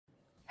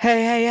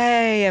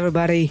Hey,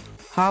 everybody.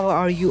 How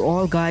are you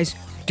all guys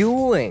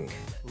doing?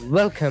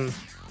 Welcome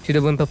to the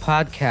Wimper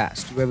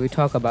Podcast, where we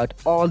talk about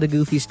all the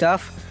goofy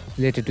stuff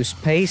related to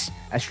space,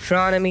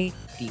 astronomy,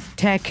 deep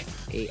tech,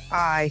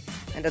 AI,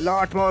 and a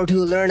lot more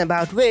to learn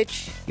about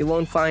which you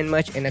won't find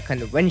much in a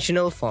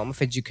conventional form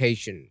of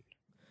education.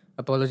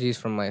 Apologies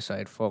from my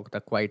side for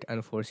the quite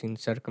unforeseen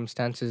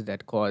circumstances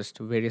that caused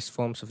various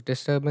forms of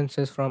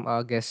disturbances from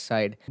our guest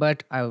side.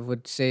 But I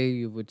would say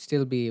you would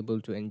still be able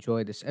to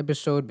enjoy this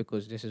episode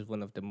because this is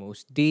one of the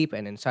most deep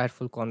and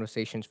insightful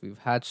conversations we've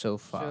had so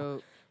far.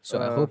 So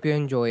I hope you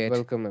enjoy it.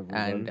 Welcome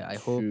And everyone I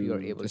hope you're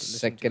to able the to listen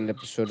second to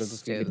episode of the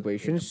still Field in the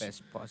Equations.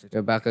 best positive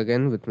We're back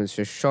again with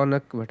Mr.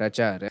 Shounak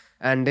Bhattacharya.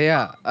 And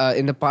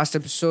in the past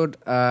episode,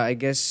 I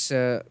guess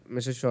Mr.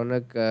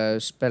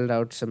 Shounak spelled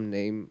out some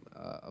name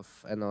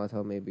of an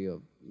author,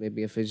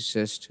 maybe a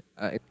physicist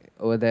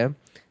over there.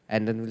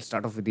 And then we'll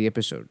start off with the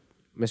episode.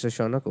 Mr.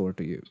 Shounak, over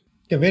to you.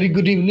 A very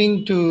good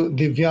evening to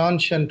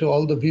Divyansh and to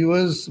all the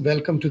viewers.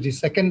 Welcome to the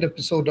second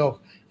episode of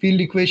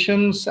Field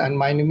Equations. And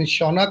my name is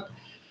Shounak.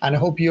 And I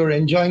hope you're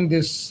enjoying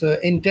this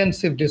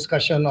intensive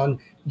discussion on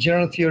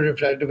general theory of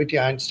relativity,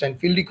 Einstein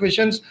field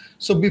equations.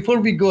 So before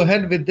we go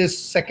ahead with this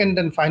second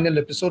and final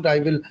episode, I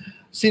will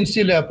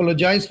sincerely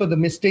apologize for the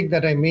mistake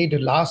that I made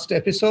last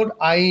episode.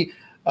 I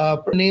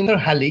named her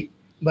Halley,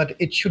 but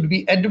it should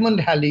be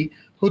Edmund Halley,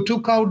 who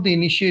took out the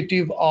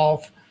initiative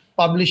of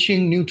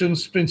publishing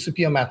Newton's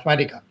Principia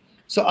Mathematica.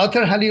 So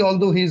Arthur Halley,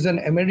 although he's an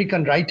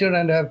American writer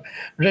and I've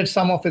read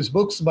some of his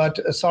books, but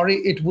sorry,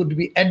 it would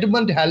be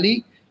Edmund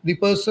Halley, the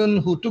person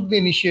who took the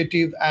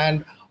initiative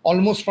and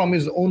almost from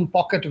his own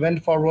pocket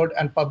went forward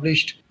and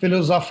published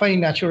Philosophiae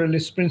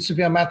Naturalis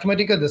Principia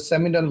Mathematica, the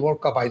seminal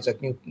work of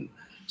Isaac Newton.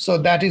 So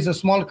that is a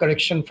small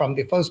correction from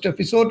the first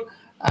episode,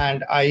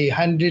 and I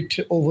hand it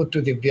over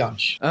to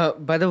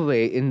Divyansh. By the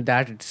way, in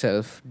that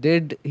itself,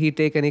 did he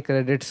take any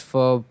credits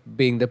for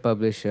being the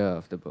publisher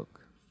of the book?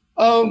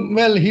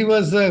 Well, he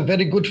was a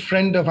very good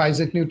friend of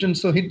Isaac Newton,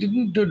 so he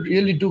didn't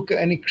really do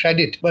any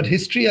credit. But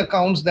history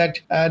accounts that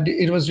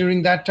it was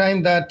during that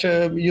time that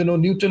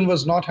Newton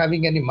was not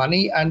having any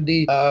money, and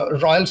the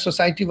Royal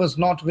Society was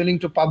not willing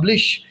to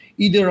publish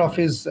either of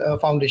his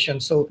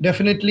foundations. So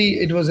definitely,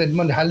 it was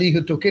Edmund Halley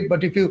who took it.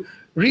 But if you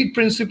read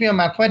Principia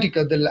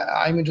Mathematica,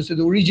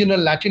 the original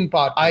Latin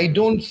part, I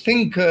don't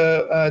think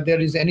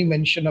there is any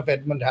mention of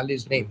Edmund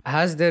Halley's name.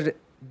 Has there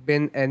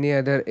been any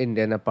other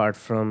Indian apart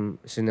from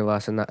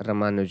Srinivasa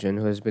Ramanujan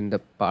who has been the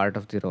part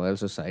of the Royal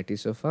Society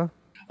so far?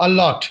 A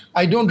lot.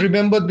 I don't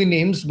remember the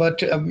names,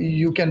 but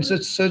you can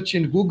search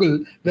in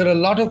Google. There are a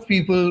lot of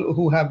people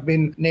who have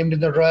been named in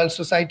the Royal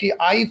Society.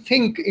 I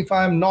think, if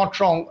I'm not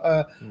wrong,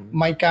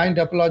 my kind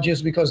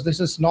apologies, because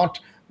this is not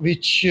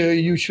which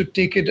you should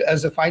take it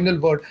as a final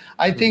word.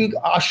 I think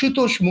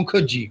Ashutosh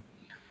Mukherjee,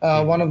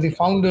 one of the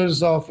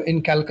founders of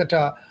in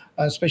Calcutta,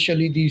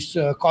 especially these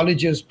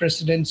colleges,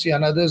 presidency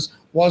and others,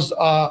 was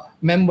a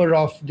member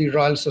of the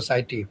Royal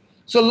Society.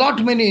 So a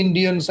lot many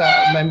Indians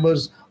are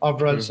members of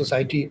Royal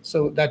Society.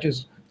 So that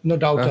is no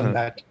doubt on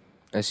that.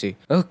 I see.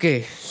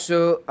 Okay,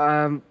 so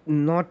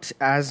not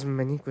as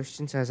many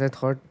questions as I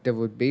thought there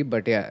would be,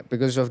 but yeah,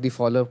 because of the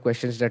follow-up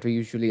questions that we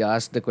usually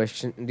ask,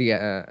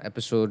 the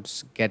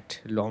episodes get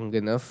long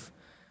enough.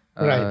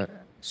 Right.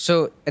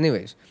 So,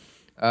 anyways,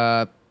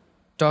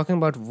 talking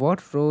about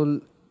what role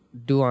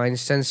do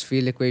Einstein's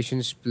field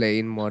equations play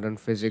in modern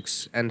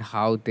physics and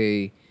how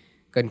they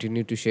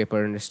continue to shape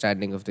our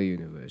understanding of the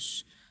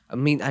universe? I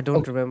mean, I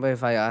don't remember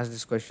if I asked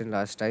this question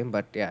last time,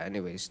 but yeah,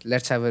 anyways,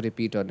 let's have a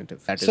repeat on it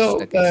if that is So,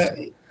 the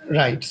case.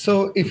 right.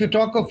 So, if you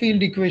talk of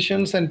field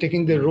equations and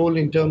taking their role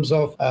in terms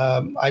of,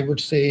 I would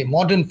say,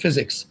 modern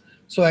physics.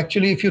 So,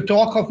 actually, if you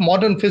talk of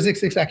modern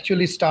physics, it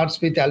actually starts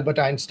with Albert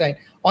Einstein,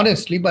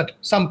 honestly, but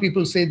some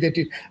people say that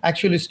it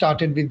actually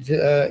started with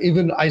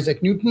even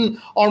Isaac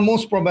Newton, or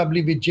most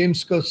probably with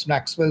James Clerk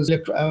Maxwell's,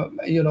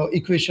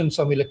 equations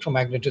of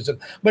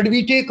electromagnetism. But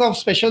we take off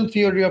special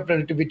theory of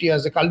relativity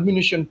as a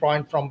culmination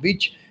point from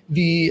which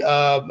the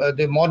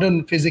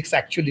modern physics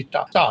actually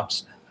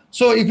starts.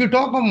 So if you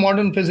talk of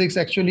modern physics,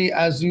 actually,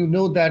 as you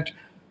know that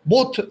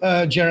both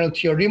general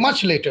theory,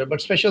 much later, but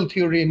special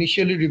theory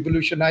initially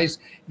revolutionized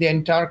the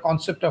entire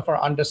concept of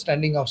our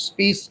understanding of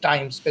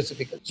space-time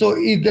specifically. So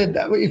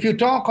if you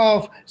talk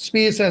of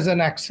space as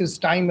an axis,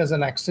 time as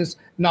an axis,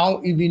 now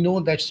we know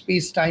that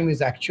space-time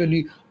is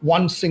actually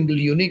one single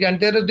unit, and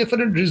there are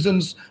different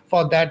reasons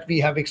for that. We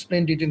have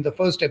explained it in the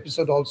first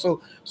episode also.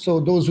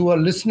 So those who are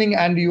listening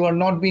and you are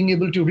not being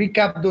able to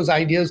recap those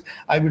ideas,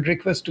 I would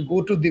request to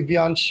go to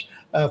Divyansh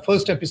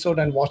first episode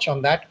and watch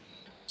on that.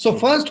 So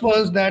first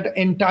was that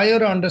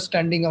entire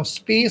understanding of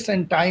space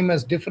and time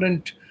as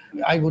different,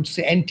 I would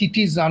say,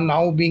 entities are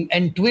now being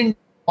entwined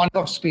one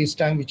of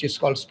space-time, which is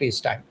called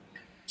space-time.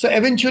 So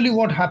eventually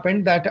what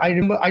happened that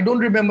I don't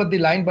remember the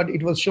line, but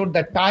it was showed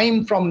that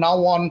time from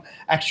now on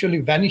actually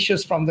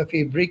vanishes from the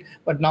fabric,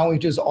 but now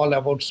it is all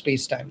about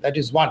space-time. That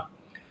is one.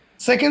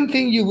 Second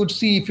thing you would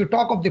see, if you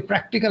talk of the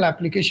practical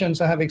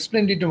applications, I have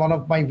explained it in one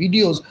of my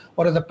videos.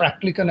 What are the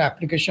practical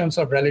applications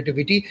of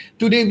relativity?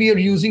 Today we are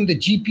using the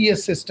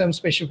GPS system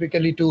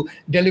specifically to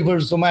deliver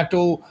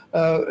Zomato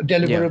Yeah.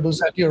 deliverables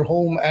at your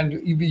home, and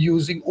you'll be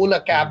using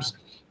Ola cabs.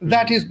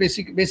 That is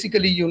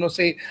basically,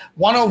 say,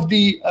 one of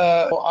the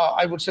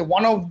I would say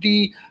one of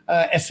the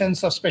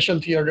essence of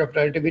special theory of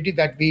relativity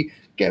that we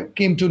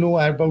came to know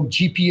about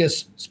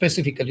GPS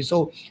specifically.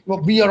 So well,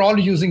 we are all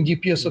using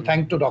GPS, so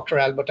thank to Dr.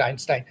 Albert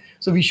Einstein.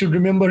 So we should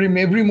remember him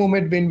every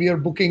moment when we are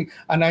booking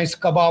a nice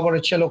kebab or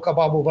a cello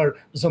kebab over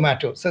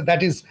Zomato. So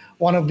that is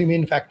one of the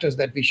main factors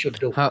that we should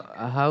do.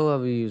 How are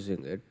we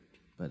using it,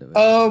 by the way?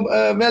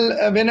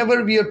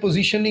 Whenever we are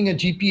positioning a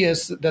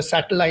GPS, the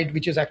satellite,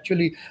 which is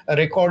actually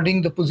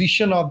recording the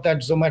position of that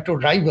Zomato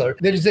driver,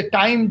 there is a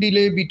time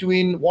delay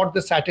between what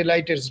the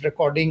satellite is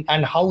recording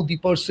and how the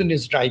person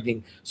is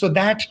driving. So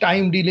that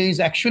time delay is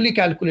actually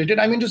calculated.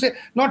 I mean to say,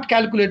 not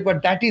calculate,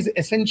 but that is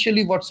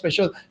essentially what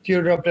special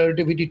theory of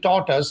relativity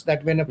taught us,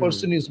 that when a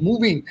person is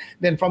moving,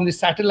 then from the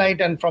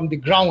satellite and from the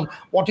ground,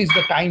 what is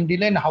the time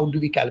delay and how do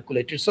we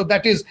calculate it? So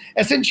that is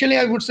essentially,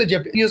 I would say,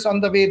 GPS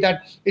on the way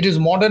that it is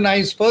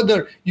modernized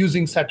further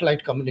using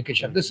satellite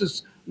communication. This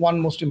is one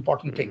most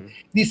important thing.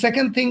 The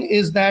second thing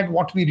is that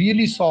what we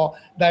really saw,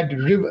 that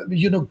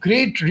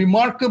great,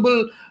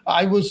 remarkable,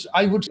 I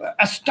would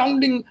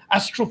astounding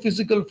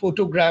astrophysical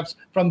photographs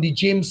from the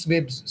James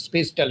Webb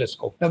Space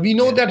Telescope. Now we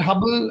know that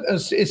Hubble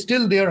is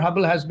still there.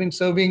 Hubble has been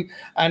serving,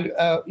 and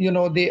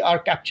they are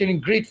capturing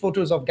great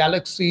photos of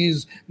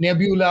galaxies,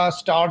 nebula,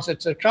 stars,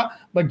 etc.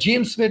 But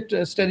James Webb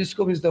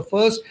Telescope is the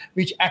first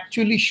which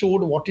actually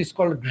showed what is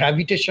called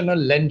gravitational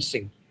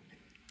lensing.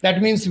 That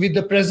means with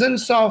the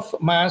presence of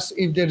mass,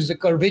 if there is a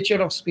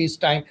curvature of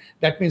space-time,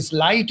 that means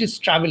light is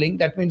traveling.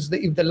 That means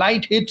if the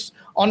light hits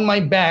on my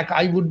back,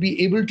 I would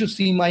be able to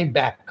see my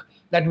back.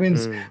 That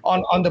means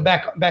on the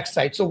back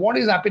side. So what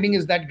is happening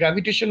is that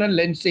gravitational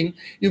lensing,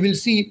 you will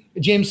see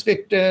James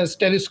Webb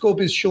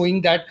telescope is showing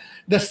that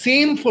the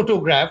same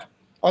photograph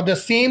or the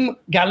same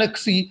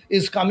galaxy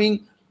is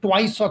coming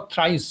twice or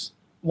thrice.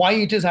 Why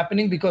it is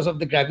happening? Because of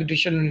the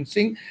gravitational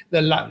lensing.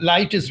 The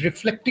light is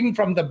reflecting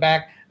from the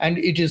back and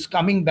it is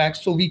coming back.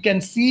 So we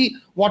can see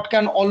what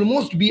can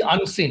almost be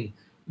unseen.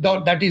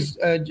 That is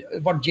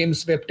what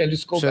James Webb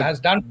Telescope So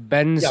has done.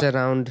 bends Yeah,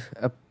 around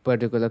a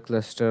particular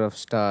cluster of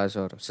stars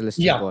or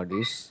celestial yeah,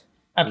 bodies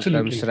and comes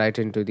absolutely. right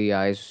into the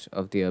eyes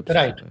of the Right.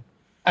 observer.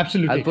 I'll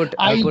Absolutely. put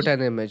I'll put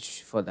an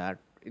image for that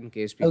in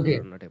case people Okay.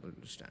 are not able to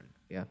understand.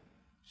 Yeah.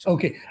 So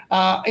Okay.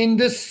 In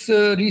this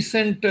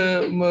recent,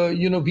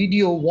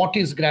 video, what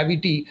is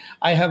gravity?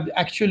 I have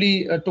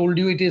actually told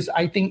you it is,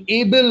 I think,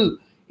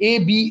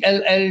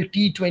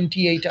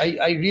 ABLLT28.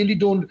 I really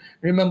don't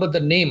remember the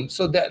name.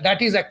 So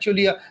that is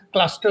actually a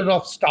cluster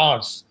of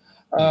stars,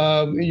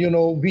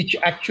 which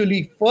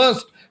actually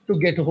first to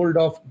get hold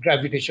of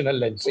gravitational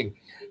lensing.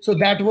 So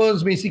that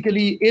was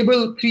basically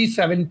Abel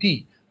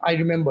 370. I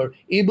remember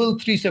Abel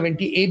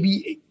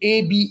 370,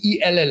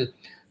 ABELL.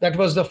 That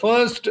was the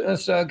first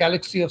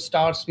galaxy of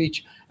stars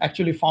which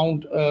actually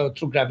found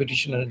through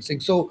gravitational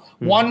lensing. So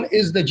one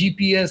is the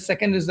GPS,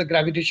 second is the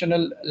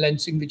gravitational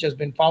lensing which has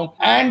been found.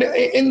 And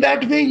in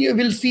that way, you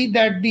will see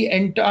that the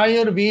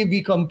entire way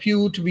we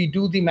compute, we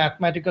do the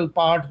mathematical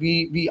part,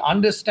 we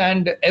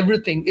understand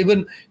everything.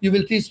 Even you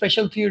will see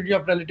special theory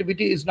of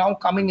relativity is now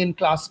coming in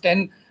class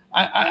 10.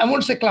 I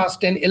won't say class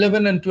 10,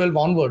 11 and 12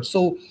 onwards.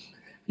 So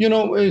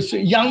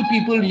young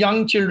people,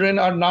 young children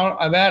are now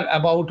aware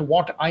about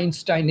what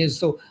Einstein is.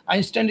 So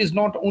Einstein is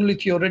not only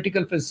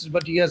theoretical physicist,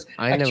 but he has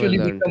I never actually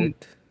learned become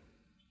it.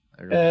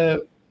 I don't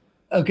know.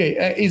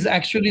 is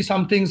actually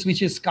some things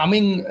which is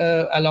coming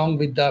along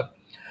with the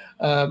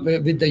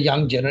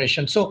young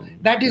generation. So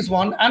that is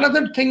one.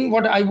 Another thing,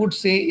 what I would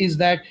say is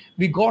that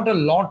we got a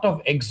lot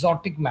of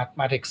exotic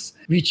mathematics,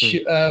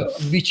 which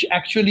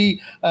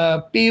actually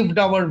paved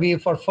our way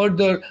for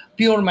further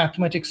pure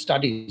mathematics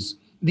studies.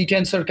 The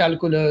tensor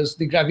calculus,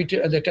 the gravity,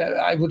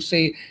 I would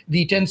say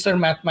the tensor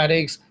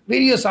mathematics,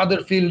 various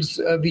other fields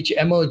which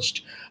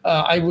emerged.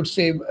 I would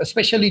say,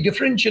 especially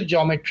differential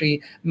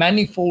geometry,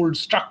 manifold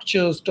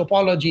structures,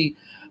 topology.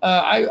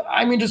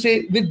 I mean to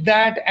say, with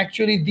that,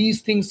 actually, these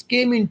things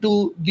came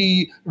into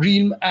the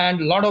realm,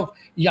 and a lot of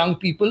young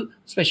people,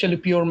 especially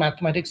pure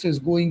mathematics, is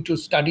going to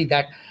study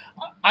that.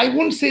 I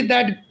won't say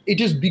that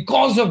it is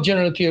because of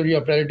general theory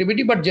of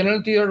relativity, but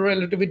general theory of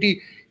relativity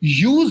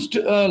used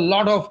a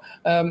lot of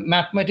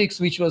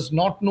mathematics which was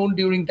not known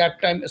during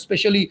that time,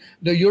 especially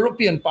the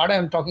European part.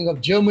 I'm talking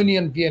of Germany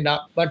and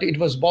Vienna, but it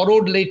was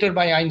borrowed later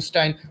by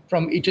Einstein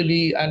from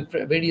Italy and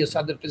various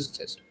other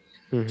physicists.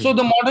 So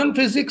the modern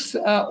physics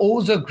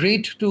owes a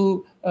great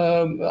to,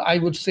 I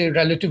would say,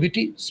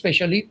 relativity,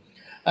 especially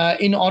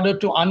in order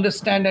to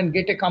understand and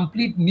get a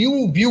complete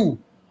new view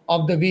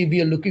of the way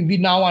we are looking. We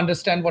now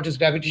understand what is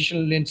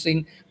gravitational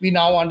lensing. We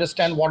now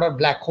understand what are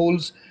black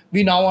holes.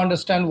 We now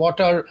understand what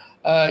are,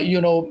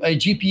 a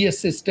GPS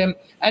system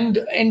and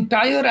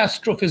entire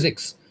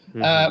astrophysics.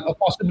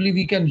 Possibly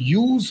we can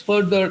use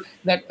further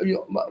that,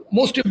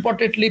 most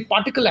importantly,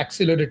 particle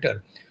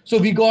accelerator. So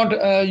we got,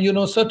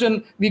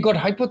 certain, we got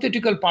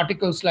hypothetical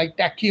particles like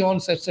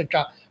tachyons,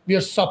 etc. We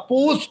are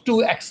supposed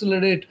to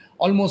accelerate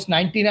almost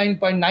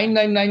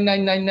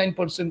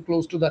 99.999999%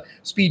 close to the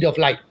speed of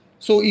light.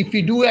 So if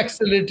we do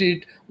accelerate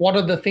it, what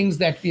are the things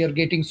that we are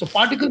getting? So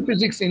particle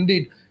physics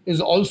indeed is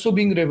also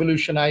being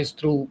revolutionized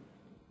through,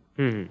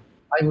 I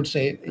would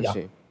say, I yeah,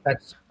 see.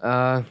 that's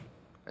Uh,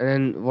 and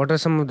then what are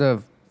some of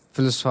the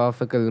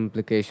philosophical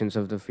implications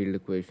of the field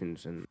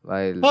equations, and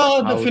while the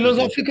how do they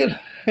philosophical,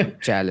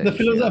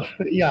 challenge?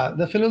 Yeah.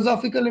 the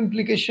philosophical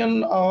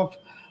implication of,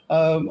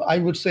 I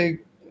would say,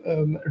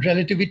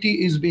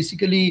 relativity is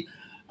basically,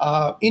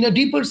 in a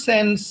deeper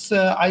sense,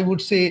 I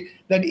would say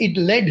that it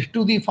led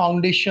to the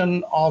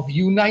foundation of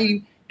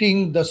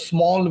uniting the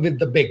small with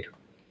the big,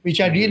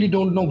 which I really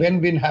don't know when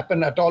will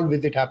happen at all.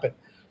 Will it happen?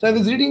 So I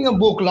was reading a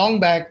book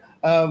long back,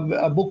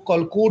 a book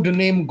called Code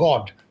Name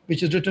God,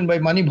 which is written by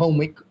Mani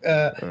Bhaumik,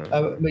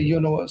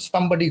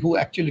 somebody who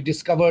actually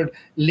discovered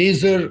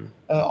laser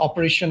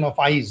operation of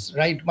eyes,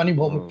 right? Mani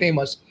Bhaumik, Oh.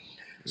 famous.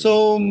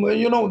 So,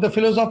 the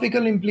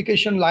philosophical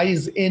implication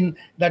lies in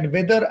that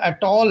whether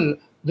at all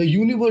the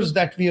universe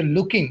that we are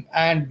looking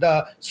and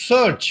the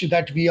search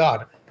that we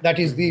are, that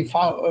is the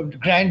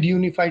grand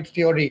unified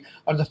theory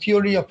or the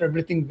theory of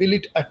everything, will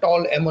it at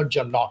all emerge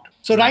or not?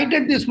 So, right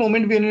at this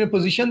moment, we are in a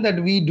position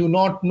that we do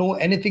not know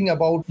anything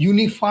about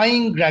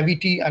unifying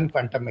gravity and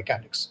quantum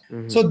mechanics.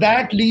 So,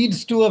 that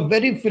leads to a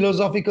very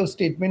philosophical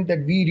statement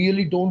that we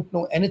really don't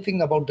know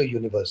anything about the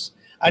universe.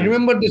 I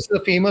remember this is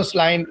a famous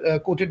line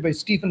quoted by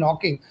Stephen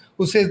Hawking,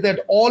 who says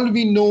that all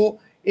we know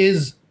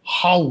is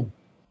how,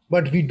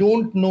 but we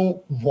don't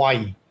know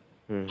why.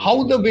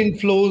 How the wind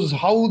flows,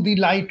 how the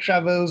light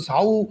travels,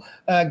 how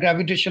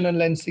gravitational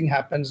lensing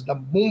happens.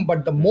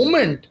 But the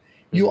moment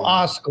you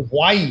ask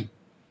why,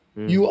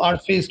 you are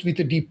faced with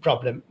a deep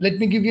problem. Let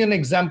me give you an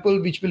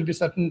example, which will be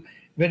certain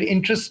very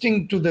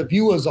interesting to the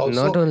viewers Not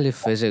also. only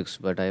physics,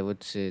 but I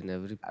would say in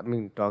every. I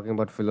mean, talking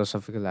about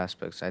philosophical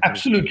aspects, I think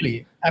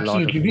Absolutely, a lot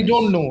absolutely. of We it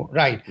don't is. know,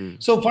 right?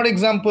 So, for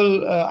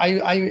example,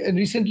 I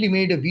recently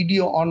made a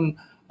video on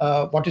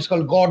what is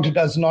called God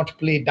Does Not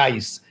Play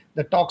Dice,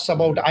 that talks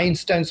about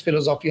Einstein's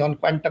philosophy on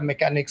quantum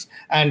mechanics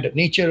and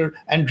nature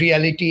and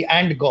reality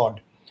and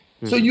God.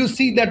 So, you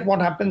see that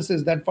what happens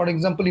is that, for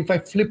example, if I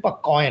flip a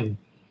coin,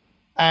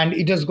 and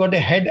it has got a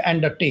head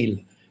and a tail.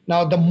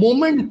 Now, the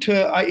moment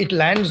it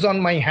lands on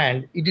my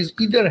hand, it is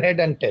either head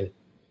and tail,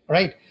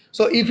 right?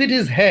 So, if it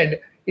is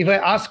head, if I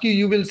ask you,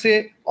 you will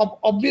say,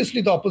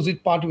 obviously, the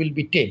opposite part will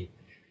be tail.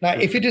 Now,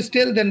 if it is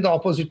tail, then the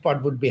opposite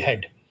part would be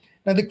head.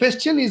 Now, the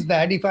question is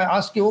that if I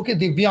ask you, okay,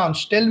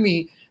 Divyansh, tell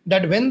me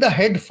that when the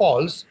head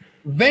falls,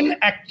 when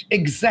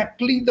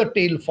exactly the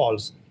tail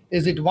falls,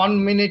 is it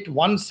 1 minute,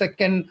 1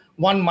 second,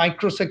 1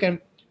 microsecond?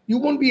 You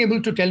won't be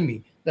able to tell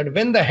me that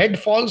when the head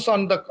falls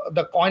on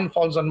the coin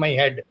falls on my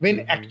head,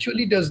 when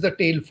actually does the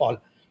tail fall?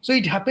 So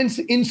it happens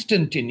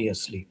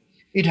instantaneously.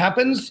 It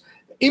happens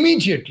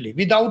immediately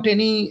without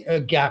any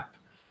gap.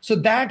 So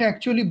that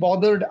actually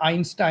bothered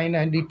Einstein,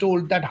 and he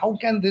told that how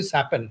can this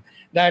happen?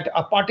 That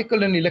a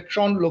particle, an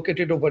electron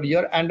located over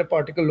here, and a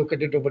particle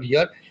located over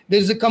here, there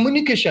is a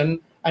communication,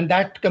 and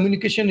that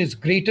communication is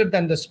greater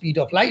than the speed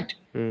of light.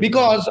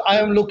 Because I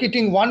am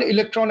locating one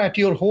electron at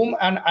your home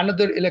and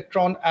another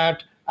electron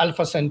at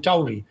Alpha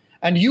Centauri.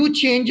 And you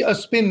change a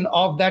spin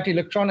of that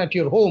electron at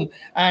your home,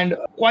 and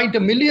quite a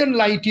million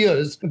light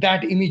years,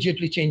 that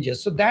immediately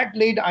changes. So that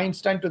led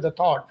Einstein to the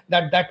thought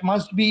that that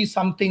must be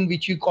something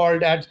which he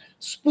called as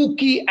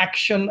spooky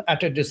action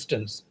at a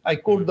distance. I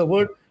quote the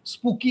word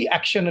spooky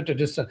action at a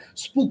distance.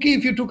 Spooky,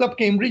 if you took up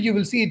Cambridge, you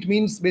will see it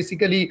means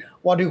basically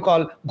what you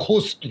call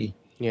ghostly.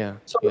 Yeah.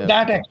 So Yeah.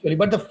 that actually,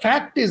 but the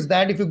fact is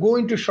that if you go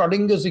into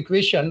Schrodinger's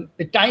equation,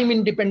 the time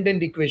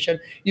independent equation,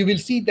 you will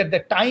see that the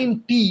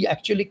time t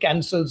actually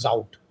cancels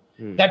out.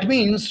 That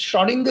means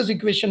Schrodinger's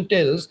equation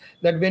tells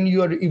that when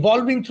you are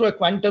evolving through a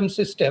quantum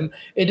system,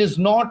 it is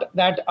not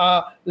that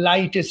a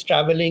light is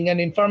traveling,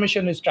 and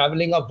information is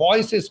traveling, a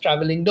voice is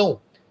traveling. No,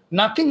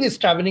 nothing is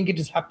traveling. It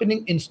is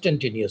happening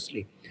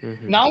instantaneously.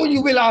 Now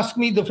you will ask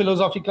me the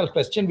philosophical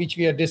question which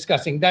we are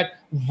discussing,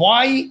 that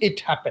why it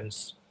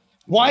happens.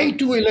 Why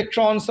two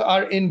electrons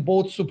are in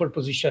both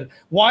superposition?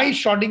 Why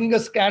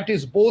Schrodinger's cat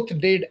is both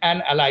dead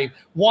and alive?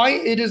 Why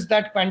it is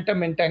that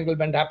quantum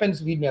entanglement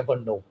happens? We never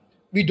know.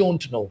 We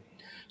don't know.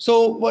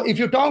 So if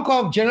you talk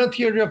of general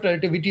theory of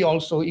relativity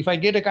also, if I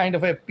get a kind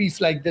of a piece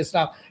like this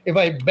now, if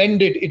I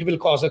bend it, it will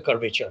cause a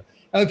curvature.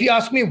 Now, if you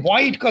ask me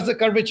why it causes a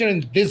curvature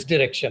in this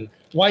direction,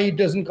 why it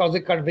doesn't cause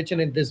a curvature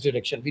in this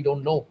direction, we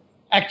don't know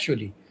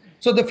actually.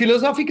 So the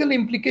philosophical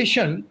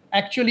implication,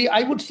 actually,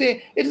 I would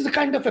say it is a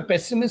kind of a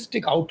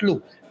pessimistic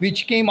outlook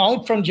which came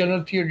out from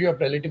general theory of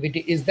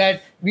relativity, is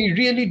that we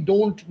really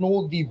don't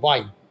know the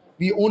why.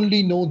 We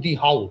only know the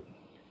how.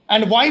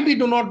 And why we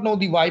do not know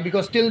the why?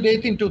 Because till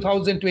date in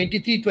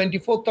 2023,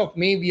 24th of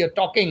May, we are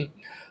talking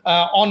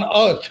on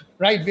Earth,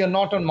 right? We are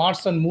not on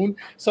Mars and Moon.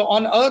 So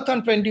on Earth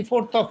on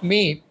 24th of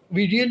May,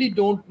 we really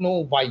don't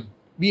know why.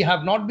 we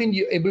have not been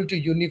able to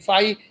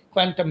unify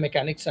quantum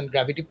mechanics and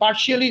gravity.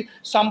 Partially,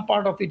 some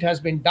part of it has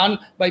been done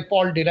by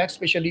Paul Dirac,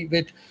 especially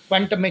with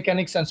quantum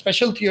mechanics and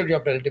special theory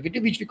of relativity,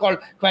 which we call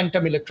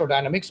quantum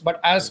electrodynamics. But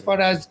as far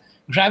as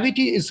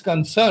gravity is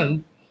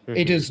concerned,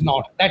 it is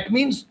not. That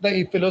means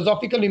the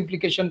philosophical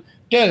implication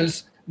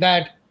tells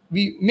that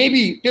we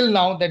maybe till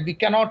now that we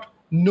cannot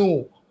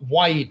know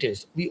why it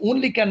is. We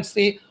only can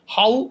say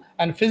how,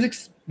 and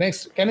physics,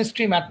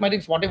 chemistry,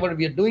 mathematics, whatever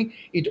we are doing,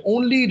 it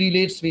only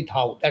relates with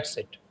how. That's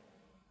it.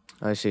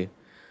 I see.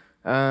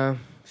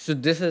 So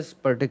this is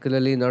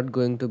particularly not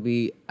going to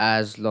be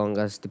as long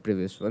as the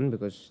previous one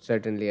because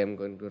certainly I'm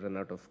going to run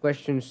out of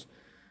questions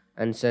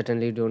and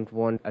certainly don't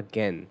want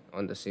again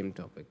on the same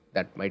topic.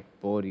 That might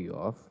bore you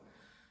off.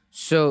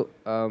 So,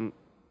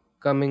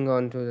 coming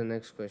on to the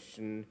next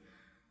question,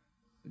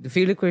 the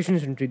field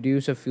equations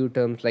introduce a few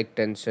terms like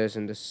tensors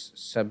and the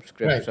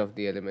subscripts Right. of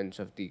the elements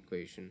of the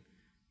equation.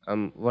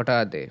 What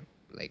are they?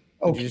 Like,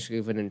 could you Okay. just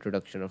give an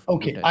introduction of two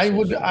Okay, I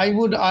would, tensors? I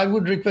would, I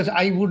would request.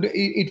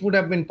 It would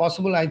have been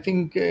possible. I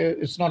think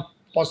it's not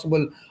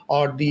possible,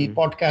 or the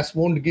podcast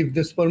won't give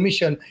this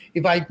permission.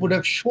 If I could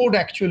have showed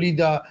actually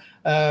the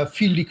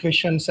field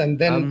equations, and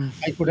then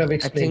I could have I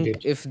explained think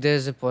it. if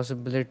there's a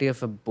possibility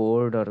of a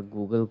board or a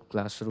Google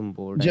Classroom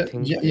board, I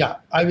think Yeah,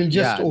 I will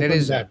just yeah,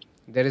 open that.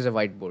 there is a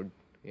whiteboard.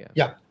 Yeah.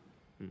 Yeah.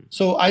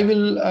 So I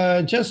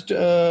will just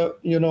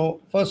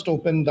first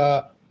open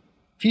the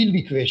field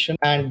equation,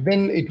 and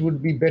then it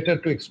would be better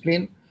to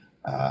explain.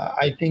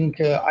 I think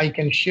I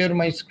can share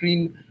my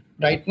screen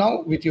right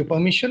now with your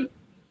permission.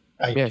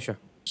 Yeah, Right. sure.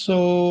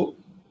 So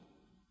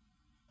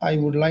I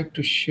would like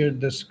to share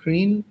the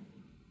screen,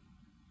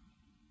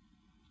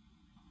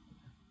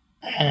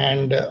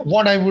 and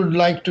what I would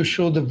like to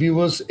show the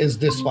viewers is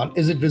this one.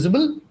 Is it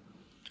visible?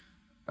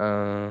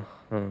 Uh,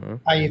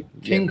 I yep,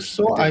 think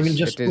so. I will it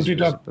just is put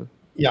it up. visible.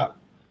 Yeah,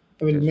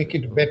 I will It is make it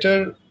visible.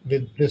 better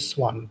with this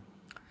one.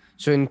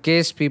 So, in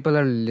case people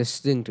are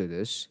listening to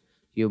this,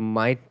 you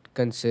might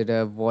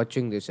consider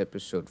watching this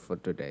episode for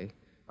today.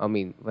 I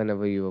mean,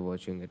 whenever you are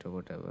watching it or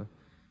whatever.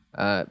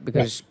 Right.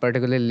 Because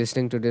particularly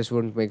listening to this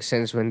wouldn't make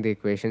sense when the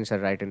equations are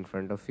right in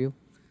front of you.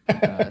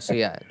 So,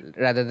 yeah,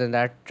 rather than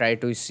that, try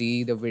to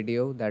see the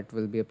video that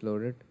will be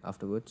uploaded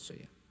afterwards. So,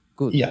 yeah,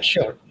 cool. Yeah,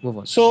 sure. Move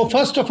on. So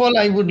first of all,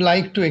 I would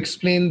like to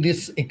explain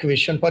this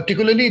equation.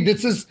 Particularly,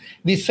 this is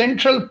the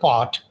central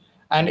part,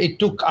 and it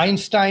took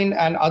Einstein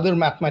and other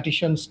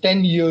mathematicians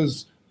 10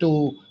 years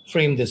to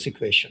frame this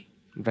equation.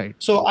 Right.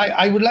 So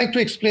I would like to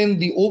explain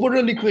the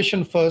overall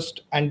equation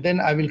first, and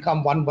then I will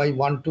come one by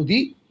one to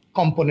the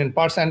component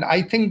parts. And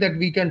I think that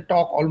we can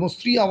talk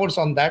almost 3 hours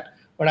on that,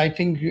 but I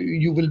think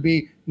you will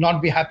be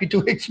not be happy to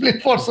explain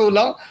for so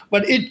long.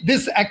 But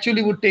this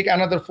actually would take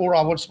another 4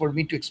 hours for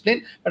me to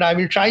explain. But I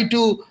will try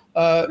to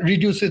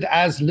reduce it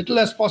as little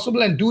as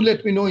possible, and do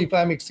let me know if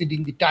I'm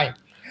exceeding the time.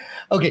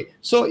 Okay,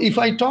 so if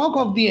I talk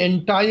of the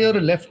entire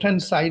left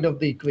hand side of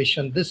the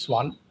equation, this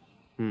one,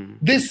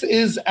 this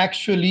is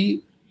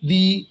actually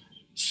the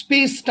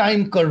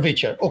space-time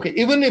curvature. Okay,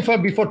 even if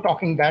before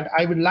talking that,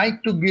 I would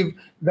like to give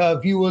the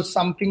viewers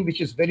something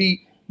which is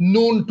very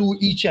known to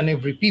each and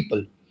every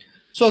people.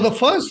 So the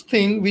first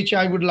thing which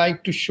I would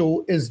like to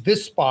show is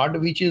this part,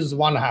 which is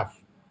 1/2.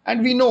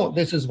 And we know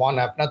this is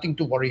 1/2, nothing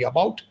to worry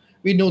about.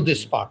 We know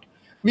this part.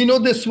 We know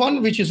this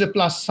one, which is a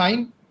plus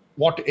sign,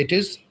 what it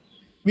is.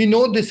 We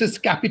know this is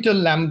capital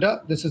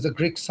lambda. This is a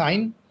Greek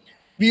sign.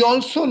 We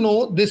also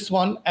know this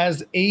one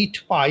as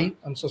 8 pi.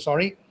 I'm so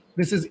sorry.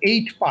 This is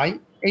 8 pi.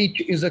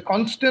 8 is a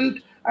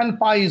constant, and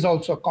pi is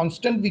also a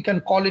constant. We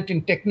can call it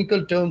in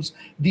technical terms,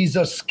 these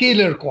are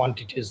scalar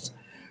quantities.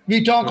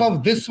 We talk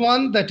of this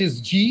one, that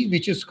is g,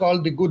 which is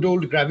called the good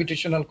old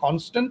gravitational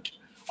constant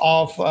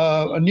of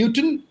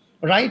Newton,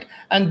 right?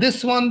 And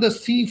this one, the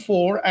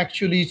c4,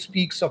 actually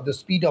speaks of the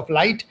speed of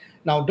light.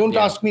 Now, don't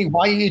Yeah. ask me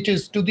why it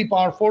is to the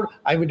power 4.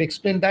 I would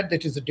explain that.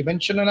 That is a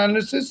dimensional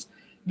analysis.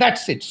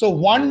 That's it. So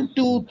 1,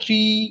 2,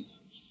 3,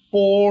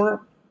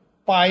 4,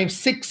 5,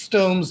 6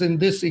 terms in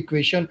this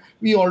equation,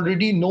 we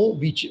already know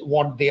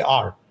what they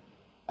are.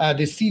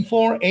 The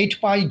C4,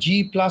 8 pi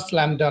g plus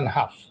lambda and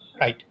half,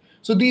 right?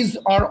 So these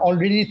are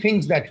already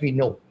things that we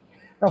know.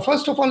 Now,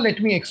 first of all,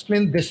 let me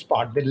explain this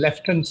part, the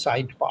left-hand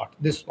side part,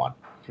 this one.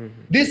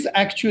 This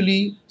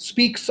actually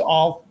speaks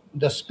of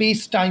the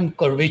space-time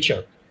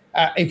curvature.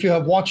 If you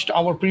have watched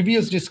our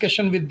previous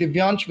discussion with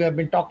Divyansh, we have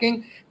been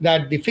talking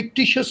that the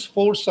fictitious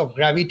force of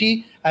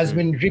gravity has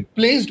been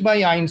replaced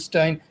by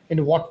Einstein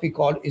in what we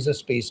call is a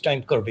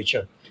space-time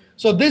curvature.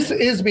 So this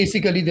is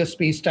basically the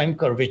space-time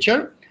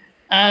curvature.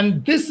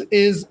 And this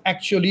is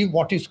actually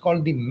what is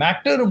called the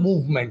matter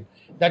movement.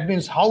 That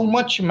means how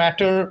much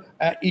matter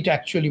it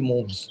actually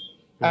moves.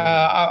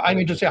 I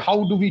mean to say,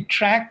 how do we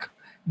track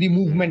the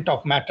movement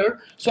of matter?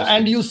 So,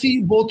 and you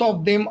see both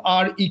of them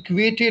are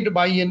equated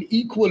by an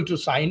equal to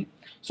sign.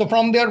 So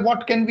from there,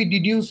 what can we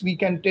deduce? We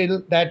can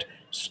tell that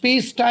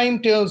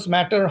space-time tells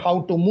matter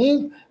how to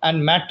move,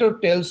 and matter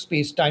tells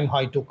space-time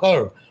how to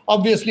curve.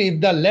 Obviously,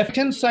 if the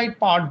left-hand side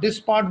part,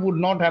 this part would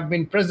not have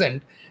been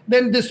present,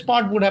 then this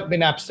part would have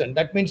been absent.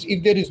 That means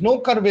if there is no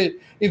curvature,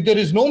 if there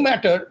is no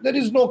matter, there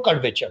is no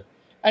curvature.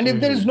 And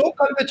if there is no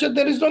curvature,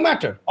 there is no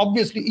matter.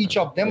 Obviously, each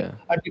of them Yeah.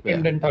 are Yeah.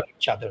 dependent on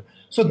each other.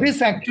 So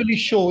this actually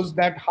shows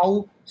that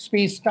how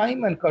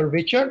space-time and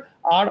curvature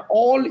are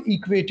all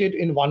equated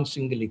in one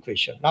single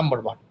equation,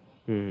 number one.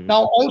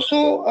 Now,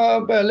 also,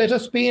 let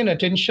us pay an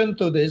attention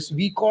to this.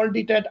 We called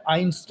it at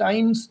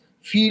Einstein's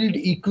field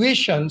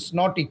equations,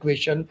 not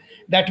equation.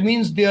 That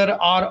means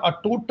there are a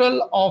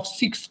total of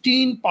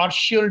 16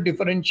 partial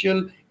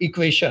differential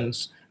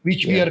equations,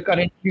 which we Yeah. are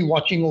currently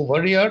watching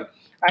over here.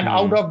 And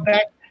out of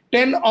that,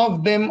 10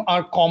 of them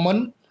are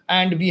common,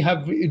 and we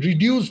have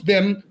reduced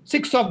them.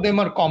 Six of them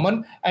are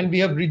common, and we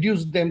have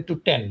reduced them to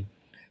 10.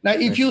 Now, I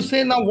if you see.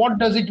 say, now, what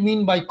does it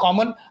mean by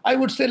common? I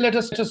would say, let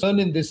us learn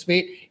in this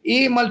way.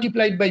 A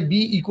multiplied by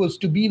B equals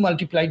to B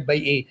multiplied by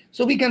A.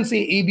 So we can say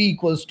AB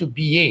equals to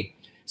BA.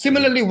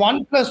 Similarly,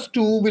 1 plus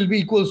 2 will be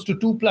equals to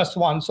 2 plus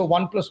 1. So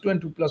 1 plus 2 and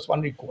 2 plus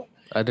 1 equal.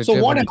 So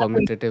Additive what and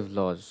happens? commutative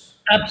laws.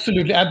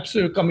 Absolutely,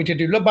 absolutely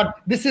commutative law. But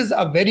this is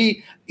a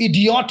very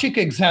idiotic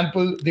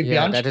example, Yeah,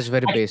 Divyansh. that is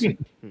very basic.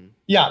 Actually,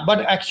 yeah, but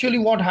actually,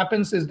 what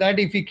happens is that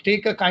if we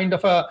take a kind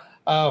of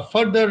a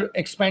further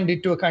expand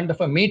it to a kind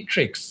of a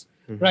matrix,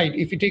 right?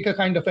 If we take a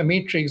kind of a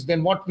matrix,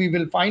 then what we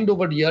will find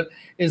over here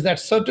is that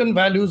certain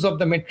values of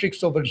the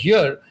matrix over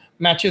here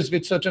matches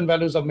with certain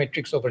values of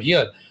matrix over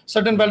here.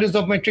 Certain values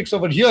of matrix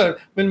over here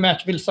will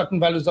match with certain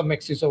values of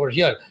matrix over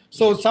here.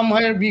 So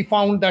somewhere we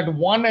found that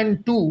 1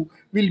 and 2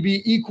 will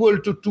be equal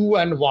to 2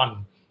 and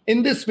 1.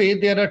 In this way,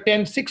 there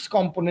are 6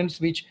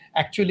 components which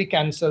actually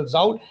cancels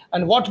out.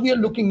 And what we are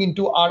looking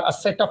into are a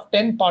set of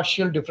 10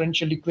 partial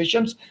differential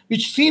equations,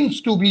 which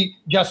seems to be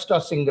just a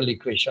single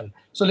equation.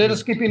 So let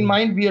us keep in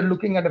mind, we are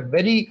looking at a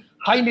very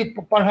highly,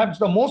 perhaps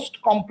the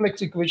most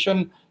complex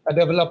equation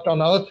developed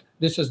on Earth.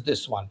 This is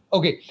this one.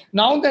 Okay,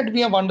 now that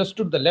we have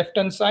understood the left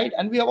hand side,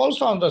 and we have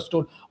also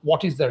understood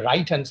what is the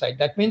right hand side,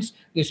 that means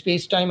the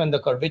space time and the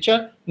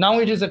curvature. Now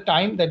it is a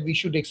time that we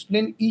should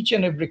explain each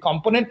and every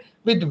component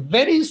with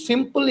very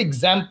simple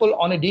example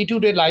on a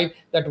day-to-day life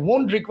that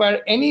won't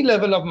require any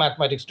level of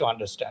mathematics to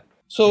understand.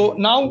 So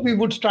now we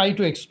would try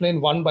to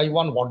explain one by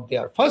one what they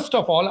are. First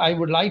of all, I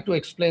would like to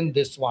explain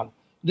this one,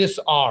 this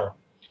R.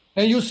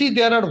 Now you see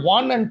there are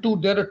 1 and 2,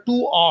 there are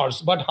 2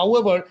 R's, but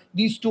however,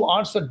 these 2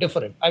 R's are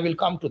different. I will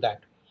come to that.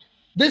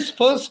 This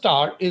first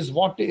R is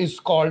what is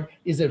called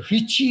is a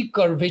Ricci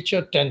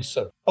curvature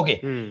tensor.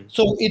 Okay,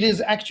 so it is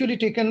actually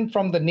taken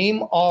from the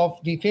name of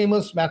the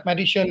famous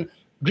mathematician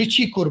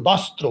Ricci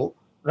Curbastro,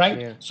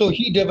 right? Yeah. So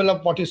he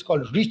developed what is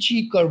called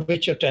Ricci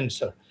curvature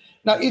tensor.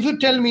 Now, if you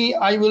tell me,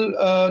 I will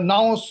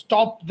now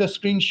stop the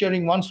screen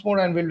sharing once more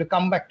and will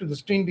come back to the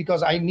screen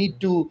because I need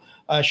to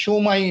show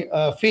my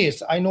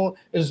face. I know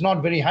it's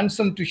not very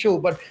handsome to show,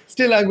 but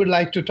still I would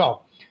like to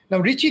talk. Now,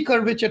 Ricci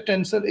curvature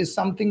tensor is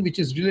something which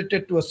is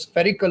related to a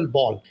spherical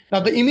ball. Now,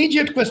 the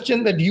immediate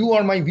question that you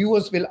or my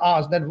viewers will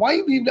ask that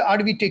why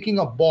are we taking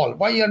a ball?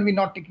 Why are we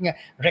not taking a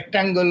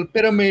rectangle,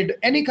 pyramid,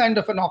 any kind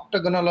of an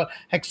octagonal or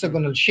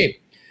hexagonal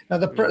shape? Now,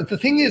 the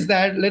thing is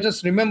that let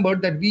us remember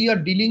that we are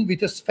dealing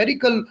with a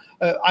spherical,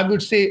 I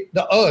would say,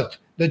 the Earth,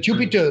 the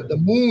Jupiter, the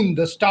Moon,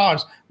 the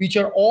stars, which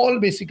are all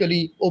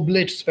basically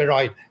oblate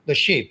spheroid, the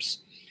shapes.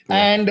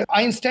 And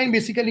Einstein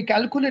basically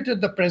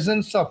calculated the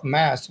presence of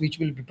mass, which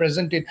will be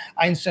present in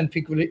Einstein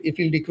field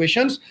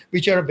equations,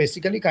 which are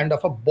basically kind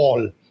of a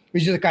ball,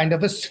 which is a kind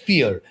of a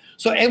sphere.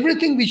 So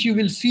everything which you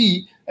will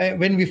see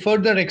when we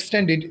further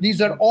extend it,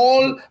 these are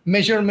all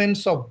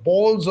measurements of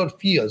balls or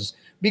spheres.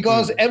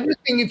 Because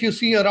everything, if you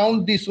see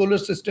around the solar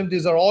system,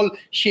 these are all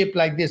shaped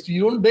like this.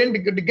 You don't then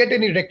get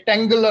any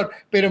rectangular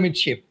pyramid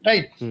shape,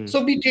 right?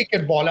 So we take a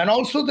ball. And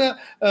also the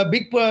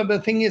big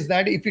thing is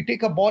that if you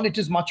take a ball, it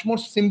is much more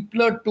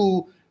simpler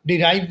to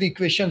derive the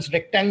equations.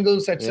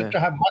 Rectangles, etc.,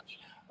 have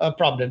much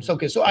problems.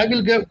 Okay, so I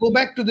will go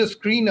back to the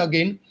screen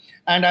again,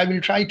 and I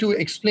will try to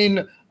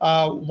explain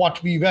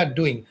what we were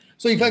doing.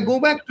 So if I go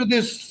back to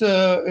this,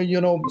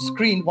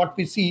 screen, what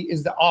we see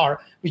is the R,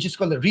 which is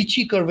called the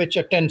Ricci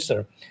curvature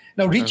tensor.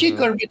 Now, Ricci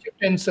curvature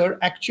tensor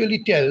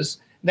actually tells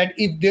that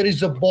if there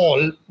is a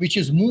ball which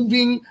is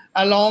moving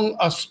along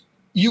a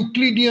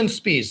Euclidean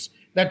space,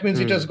 that means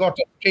it has got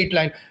a straight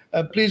line.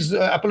 Please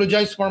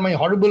apologize for my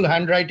horrible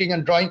handwriting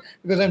and drawing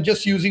because I'm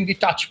just using the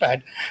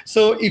touchpad.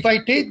 So if I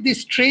take the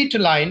straight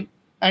line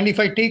and if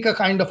I take a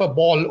kind of a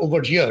ball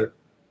over here,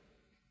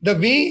 the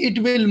way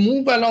it will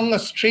move along a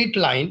straight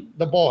line,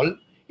 the ball,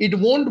 it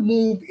won't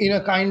move in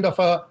a kind of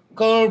a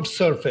curved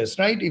surface,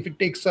 right? If it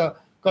takes a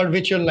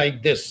curvature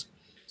like this.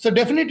 So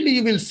definitely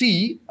you will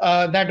see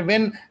that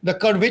when the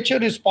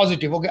curvature is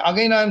positive, okay,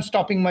 again, I'm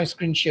stopping my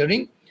screen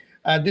sharing.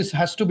 This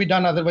has to be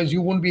done, otherwise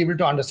you won't be able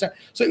to understand.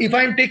 So if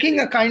I'm taking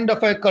a kind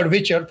of a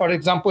curvature, for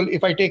example,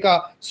 if I take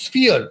a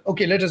sphere,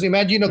 okay, let us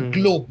imagine a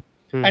globe,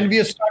 and we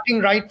are starting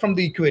right from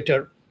the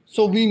equator.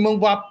 So we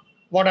move up.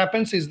 What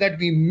happens is that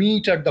we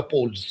meet at the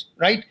poles,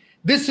 right?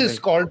 This is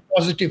called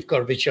positive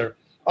curvature,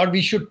 or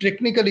we should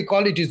technically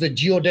call it is a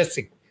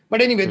geodesic.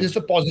 But anyway, this is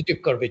a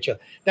positive curvature.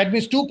 That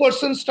means two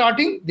persons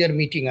starting, they're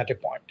meeting at a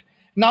point.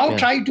 Now Yeah.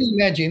 try to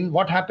imagine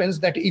what happens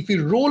that if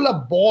you roll a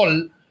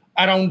ball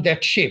around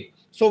that shape.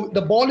 So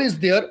the ball is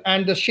there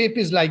and the shape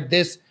is like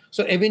this.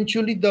 So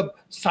eventually the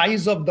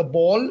size of the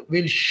ball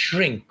will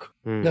shrink.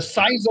 The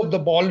size of the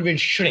ball will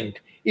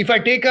shrink. If I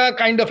take a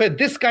kind of a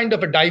this kind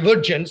of a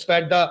divergence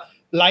where the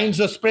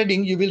lines are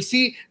spreading, you will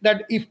see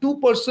that if two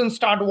persons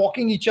start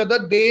walking each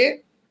other,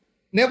 they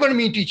never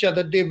meet each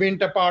other. They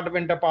went apart,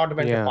 went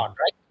Yeah. apart,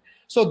 right?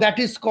 So that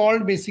is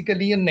called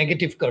basically a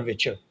negative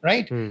curvature,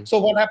 right? Hmm. So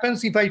what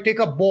happens if I take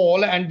a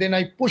ball and then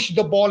I push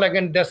the ball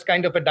again, this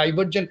kind of a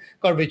divergent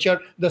curvature,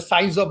 the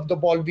size of the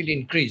ball will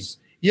increase.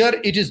 Here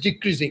it is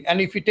decreasing.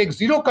 And if you take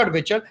zero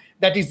curvature,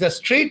 that is the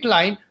straight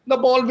line, the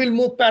ball will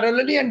move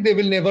parallelly and they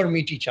will never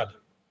meet each other.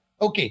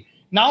 Okay,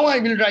 now I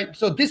will write.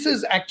 So this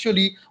is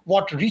actually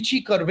what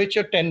Ricci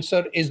curvature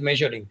tensor is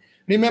measuring.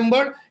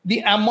 Remember the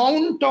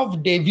amount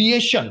of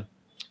deviation.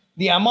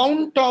 The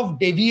amount of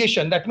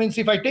deviation. That means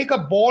if I take a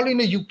ball in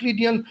a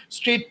Euclidean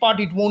straight path,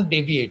 it won't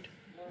deviate.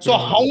 So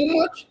how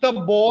much the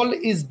ball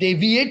is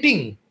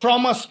deviating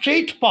from a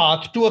straight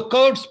path to a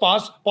curved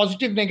path,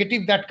 positive,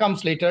 negative, that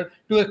comes later,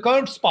 to a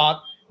curved path,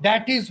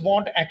 that is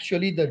what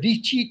actually the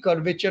Ricci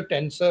curvature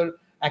tensor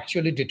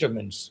actually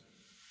determines.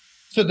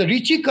 So the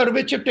Ricci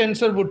curvature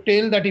tensor would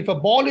tell that if a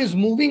ball is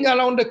moving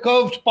along a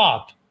curved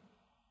path,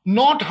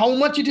 not how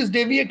much it is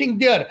deviating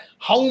there,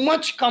 how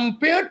much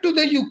compared to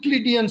the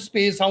Euclidean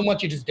space, how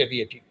much it is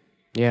deviating.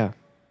 Yeah.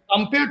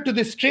 Compared to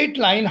the straight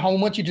line, how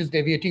much it is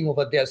deviating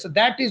over there. So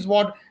that is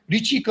what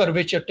Ricci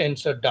curvature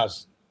tensor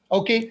does.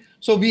 Okay,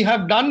 so we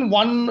have done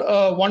one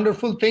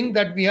wonderful thing,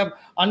 that we have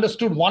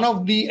understood one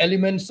of the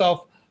elements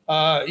of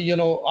Yeah.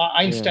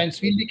 Einstein's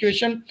field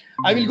equation.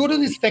 I will go to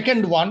the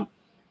second one,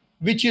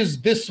 which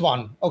is this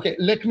one. Okay,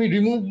 let me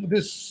remove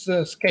this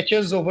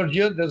sketches over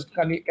here. Does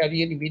carry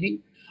any meaning?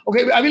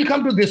 Okay, I will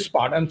come to this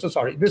part. I'm so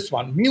sorry. This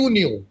one, mu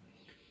nu.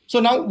 So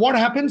now what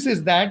happens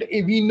is that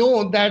we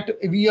know that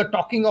we are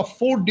talking of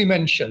four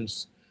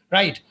dimensions,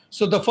 right?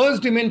 So the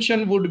first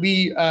dimension would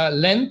be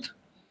length,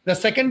 the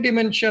second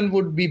dimension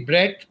would be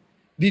breadth,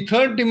 the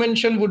third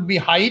dimension would be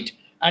height,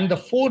 and the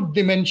fourth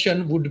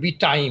dimension would be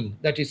time,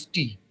 that is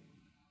t,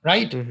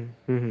 right?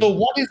 So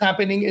what is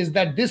happening is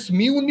that this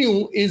mu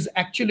nu is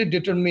actually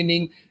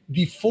determining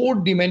the four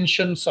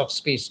dimensions of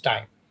space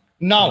time.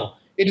 Now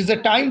it is a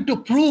time to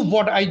prove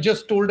what I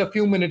just told a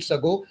few minutes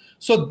ago.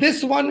 So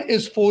this one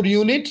is 4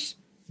 units,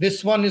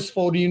 this one is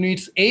 4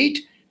 units 8,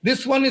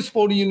 this one is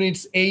 4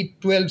 units 8,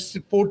 12,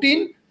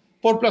 14,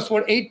 4 plus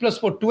 4, 8 plus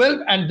 4,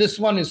 12, and this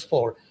one is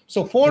 4.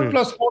 So 4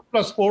 plus 4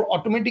 plus 4,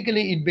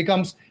 automatically it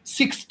becomes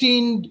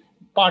 16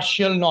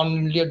 partial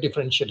nonlinear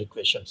differential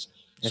equations.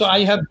 So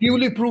I have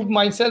duly proved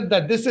myself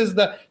that this is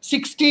the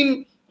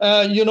 16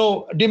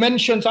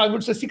 dimensions, I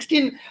would say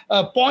 16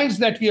 points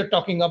that we are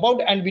talking about,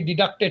 and we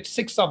deducted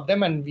 6 of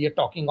them and we are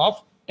talking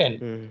of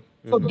 10.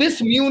 So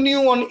this mu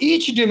nu on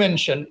each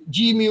dimension,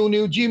 g mu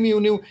nu, g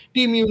mu nu,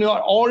 t mu nu, are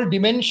all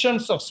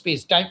dimensions of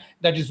space time.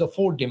 That is the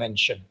fourth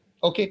dimension.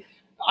 Okay,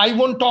 I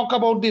won't talk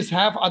about this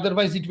half,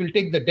 otherwise it will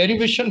take the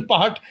derivation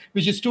part,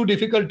 which is too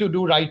difficult to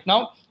do right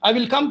now. I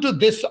will come to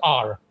this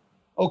r.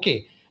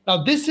 Okay,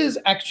 now this is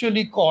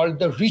actually called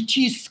the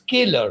Ricci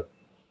scalar.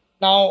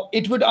 Now,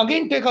 it would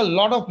again take a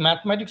lot of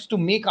mathematics to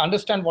make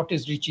understand what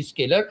is Ricci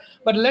scalar,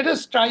 but let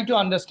us try to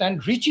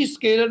understand. Ricci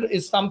scalar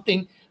is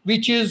something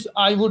which is,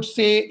 I would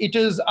say, it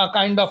is a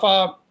kind of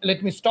a,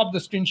 let me stop the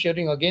screen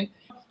sharing again.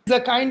 It's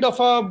a kind of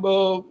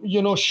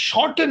a,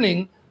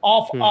 shortening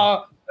of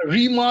a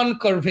Riemann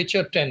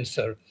curvature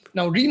tensor.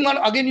 Now, Riemann,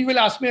 again, you will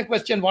ask me a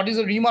question, what is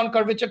a Riemann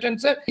curvature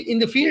tensor? In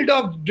the field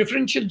of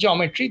differential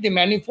geometry, the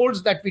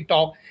manifolds that we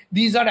talk,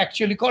 these are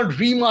actually called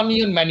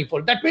Riemannian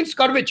manifold. That means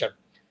curvature.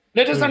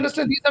 Let us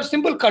understand these are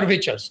simple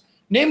curvatures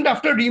named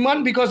after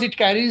Riemann because it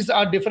carries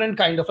a different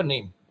kind of a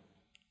name.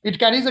 It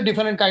carries a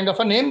different kind of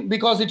a name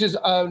because it is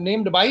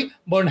named by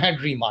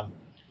Bernhard Riemann.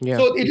 Yeah.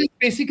 So it is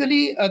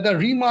basically the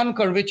Riemann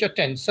curvature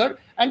tensor,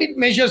 and it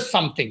measures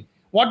something.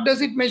 What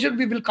does it measure?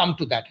 We will come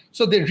to that.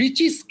 So the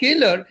Ricci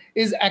scalar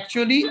is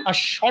actually a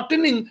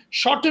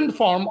shortened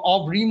form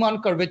of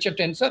Riemann curvature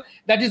tensor.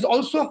 That is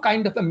also a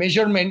kind of a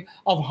measurement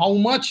of how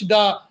much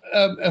the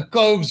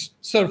curves,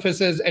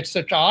 surfaces,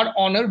 etc. are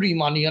on a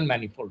Riemannian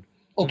manifold.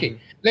 Okay,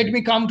 let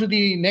me come to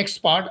the next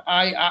part.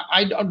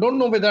 I don't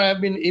know whether I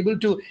have been able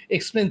to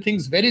explain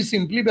things very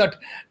simply, but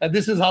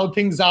this is how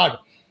things are.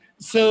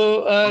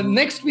 So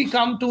next we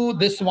come to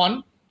this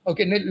one.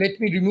 Okay, let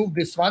me remove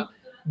this one.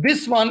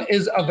 This one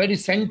is a very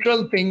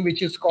central thing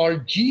which is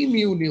called G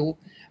mu nu,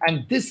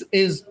 and this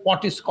is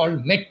what is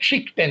called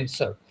metric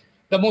tensor.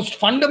 The most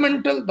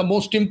fundamental, the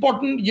most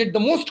important, yet the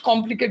most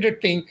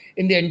complicated thing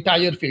in the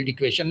entire field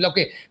equation.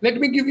 Okay, let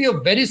me give you a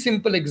very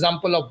simple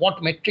example of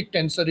what metric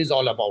tensor is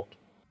all about.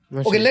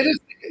 Okay, let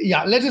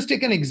us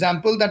take an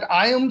example that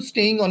I am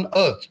staying on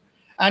Earth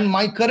and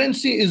my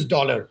currency is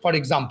dollar, for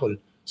example.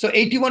 So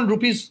 81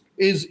 rupees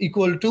is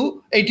equal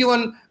to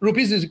 81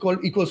 rupees is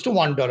equals to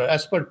 $1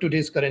 as per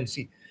today's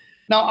currency.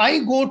 Now I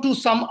go to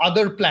some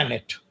other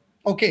planet.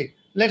 Okay,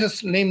 let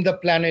us name the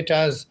planet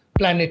as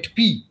planet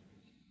P.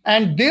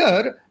 And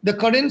there, the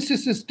currency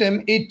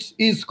system, it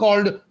is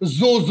called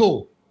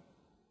Zozo.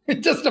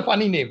 It's just a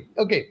funny name.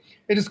 Okay.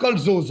 It is called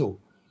Zozo.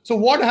 So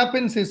what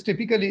happens is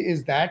typically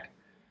is that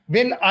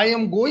when I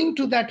am going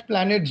to that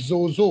planet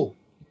Zozo,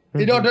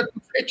 in Mm-hmm. order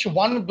to fetch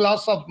one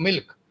glass of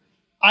milk,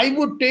 I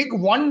would take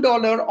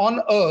 $1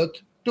 on earth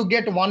to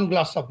get one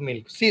glass of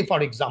milk, say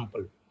for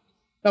example.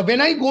 Now,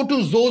 when I go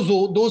to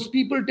Zozo, those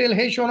people tell,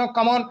 hey, Shona,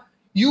 come on,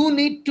 you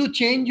need to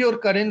change your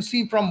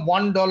currency from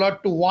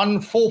 $1 to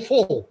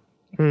 144,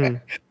 Hmm.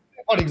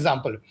 for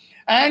example.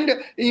 And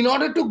in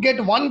order to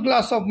get one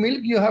glass of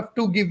milk, you have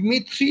to give me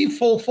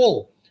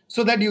 344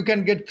 so that you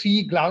can get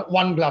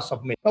one glass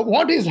of milk. Now,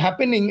 what is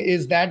happening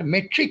is that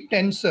metric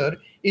tensor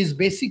is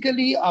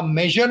basically a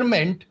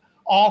measurement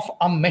of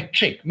a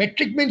metric.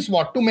 Metric means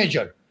what? To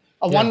measure.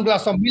 A Yeah. one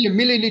glass of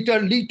milliliter,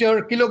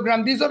 liter,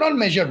 kilogram, these are all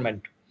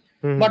measurement.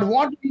 Mm-hmm. But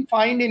what we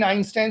find in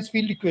Einstein's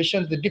field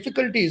equations, the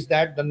difficulty is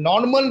that the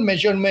normal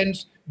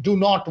measurements do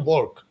not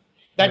work.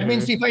 That Mm-hmm.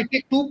 means if I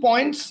take 2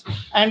 points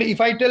and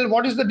if I tell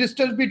what is the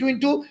distance between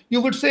two,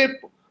 you would say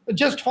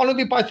just follow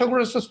the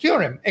Pythagoras'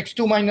 theorem,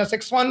 x2 minus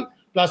x1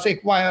 plus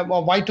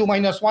y2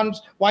 minus 1,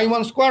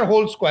 y1 square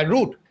whole square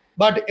root.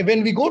 But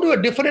when we go to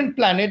a different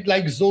planet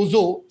like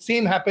Zozo,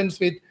 same happens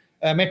with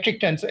metric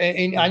tensor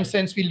in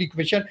Einstein's field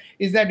equation,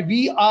 is that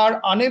we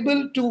are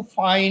unable to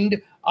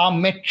find a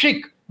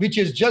metric which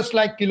is just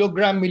like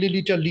kilogram,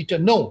 milliliter, liter.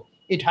 No,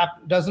 it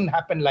doesn't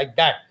happen like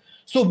that.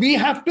 So we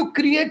have to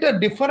create a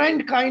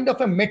different kind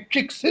of a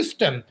metric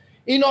system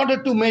in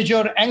order to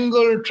measure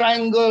angle,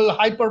 triangle,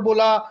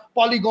 hyperbola,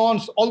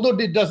 polygons, although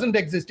it doesn't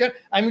exist yet.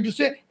 I mean to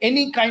say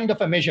any kind of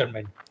a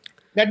measurement.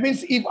 That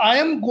means if I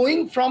am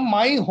going from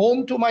my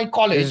home to my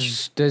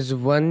college, There's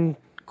one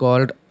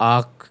called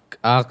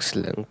arc's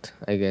length,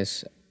 I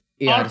guess.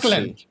 arc ARC.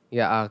 length.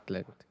 Yeah, arc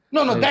length.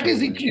 No, no, Very that is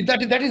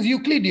familiar. that is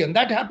Euclidean.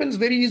 That happens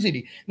very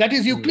easily. That is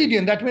Mm-hmm.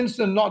 Euclidean. That means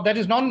that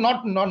is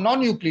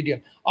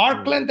non-Euclidean.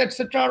 Arc length,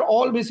 etc., are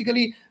all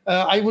basically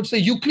I would say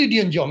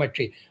Euclidean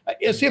geometry.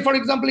 Say for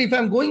example, if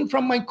I'm going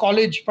from my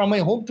college, from my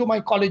home to my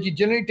college, it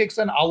generally takes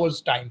an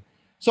hour's time.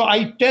 So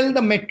I tell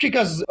the metric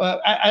as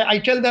I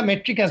tell the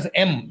metric as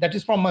m. That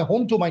is from my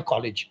home to my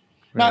college.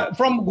 Right. Now,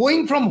 from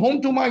going from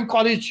home to my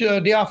college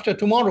day after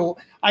tomorrow,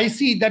 I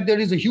see that there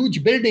is a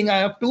huge building. I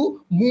have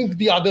to move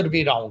the other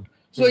way around.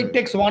 So it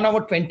takes 1 hour,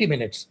 20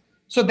 minutes.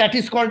 So that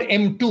is called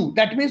M2.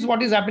 That means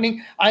what is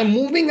happening? I'm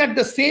moving at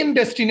the same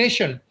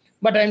destination,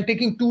 but I'm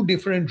taking two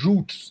different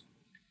routes.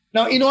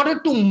 Now, in order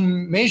to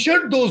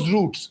measure those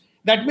routes,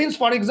 that means,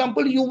 for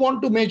example, you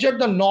want to measure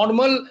the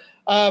normal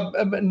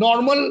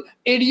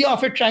area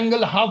of a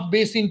triangle, half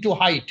base into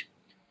height,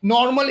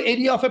 normal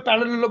area of a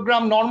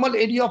parallelogram, normal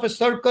area of a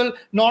circle,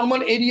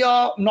 normal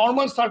area,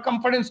 normal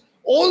circumference,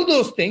 all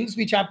those things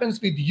which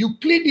happens with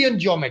Euclidean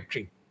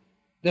geometry,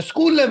 the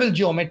school level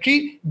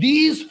geometry,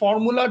 these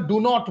formula do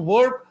not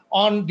work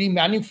on the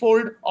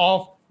manifold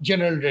of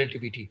general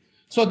relativity.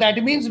 So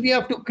that means we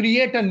have to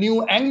create a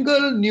new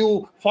angle,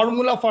 new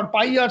formula for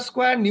pi r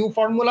square, new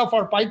formula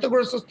for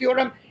Pythagoras'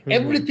 theorem. Mm-hmm.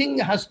 Everything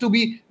has to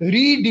be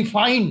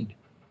redefined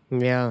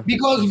Yeah,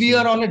 because I we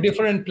are see. on a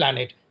different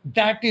planet.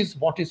 That is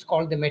what is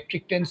called the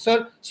metric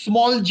tensor.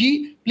 Small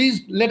g,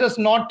 please let us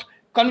not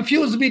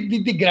confuse with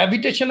the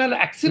gravitational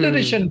Mm-hmm.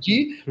 acceleration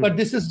g, but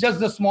this is just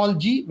the small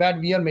g where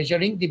we are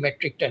measuring the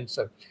metric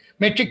tensor.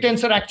 Metric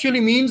tensor actually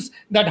means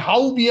that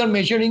how we are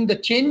measuring the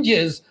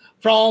changes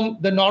from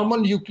the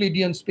normal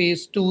Euclidean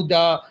space to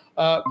the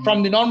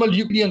from the normal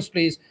Euclidean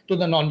space to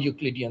the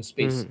non-Euclidean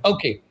space. Mm-hmm.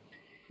 Okay.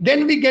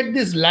 Then we get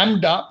this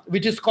lambda,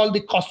 which is called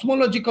the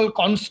cosmological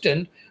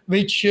constant,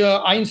 which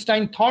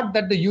Einstein thought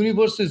that the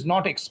universe is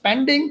not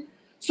expanding.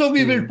 So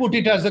we will Mm-hmm. put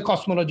it as a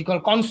cosmological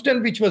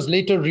constant, which was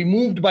later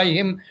removed by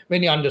him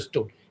when he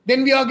understood.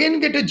 Then we again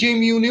get a J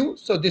mu nu.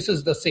 So this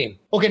is the same.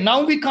 Okay,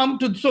 now we come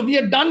to, so we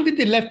are done with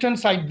the left hand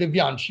side,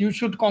 Divyansh. You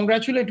should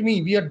congratulate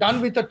me. We are done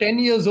with the 10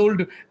 years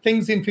old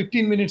things in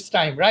 15 minutes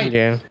time, right?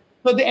 Yeah.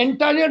 So the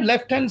entire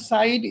left-hand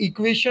side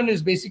equation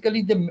is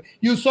basically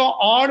you saw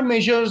R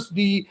measures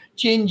the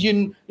change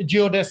in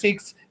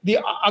geodesics. The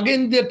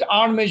again that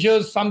R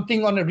measures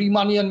something on a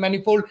Riemannian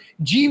manifold.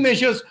 G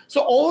measures.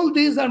 So all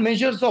these are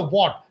measures of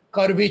what?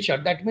 Curvature.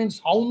 That means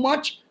how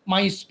much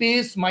my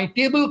space, my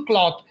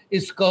tablecloth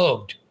is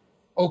curved.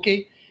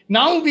 Okay.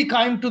 Now we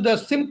come to the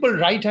simple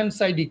right-hand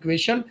side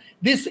equation.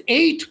 This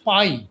 8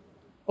 pi.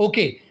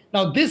 Okay.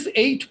 Now this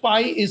 8 pi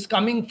is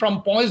coming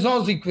from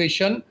Poisson's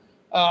equation.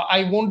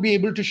 I won't be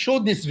able to show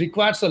this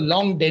requires a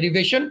long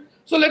derivation.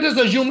 So let us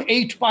assume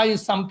 8 pi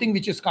is something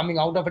which is coming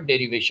out of a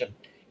derivation.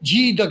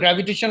 G, the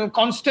gravitational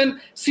constant.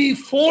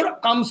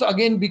 C4 comes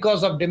again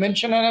because of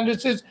dimension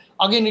analysis.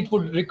 Again, it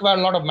would require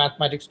a lot of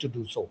mathematics to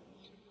do so.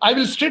 I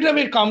will straight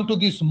away come to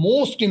this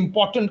most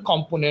important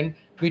component,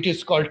 which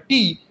is called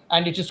T,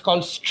 and it is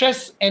called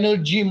stress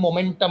energy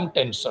momentum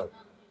tensor.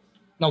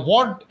 Now,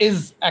 what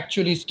is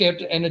actually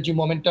state energy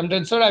momentum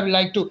tensor? I would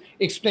like to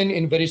explain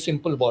in very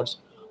simple words.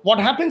 What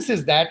happens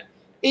is that,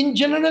 in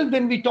general,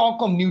 when we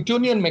talk of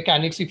Newtonian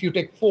mechanics, if you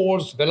take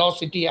force,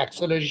 velocity,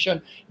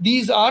 acceleration,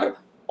 these are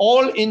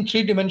all in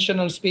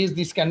three-dimensional space,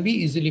 this can be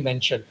easily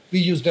mentioned. We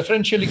use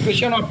differential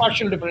equation or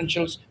partial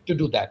differentials to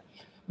do that.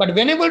 But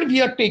whenever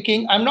we are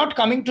taking, I'm not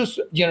coming to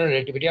general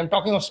relativity, I'm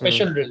talking of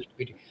special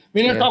relativity.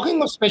 When you're Yeah.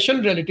 talking of special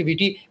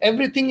relativity,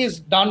 everything is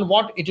done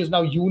what? It is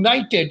now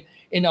united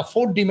in a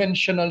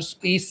four-dimensional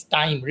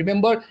space-time.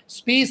 Remember,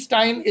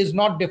 space-time is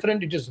not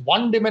different. It is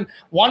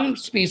one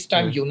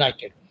space-time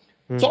united.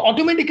 So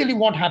automatically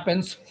what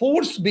happens,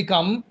 force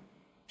become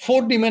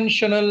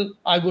four-dimensional,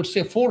 I would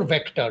say four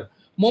vector.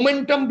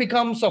 Momentum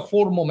becomes a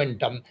four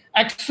momentum.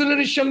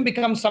 Acceleration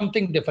becomes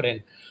something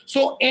different.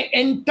 So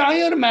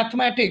entire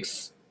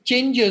mathematics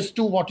changes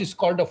to what is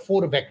called a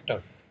four vector.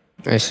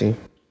 I see.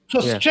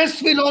 So Yeah.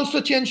 stress will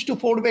also change to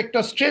four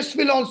vector. Stress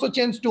will also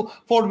change to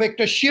four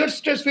vector. Shear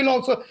stress will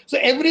also. So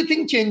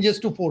everything changes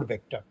to four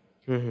vector.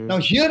 Now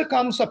here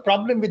comes a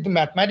problem with the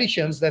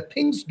mathematicians that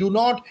things do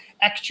not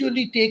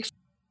actually take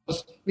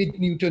with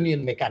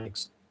Newtonian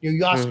mechanics.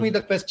 You ask me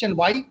the question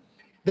why?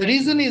 The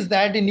reason is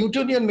that in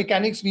Newtonian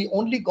mechanics we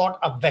only got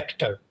a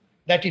vector.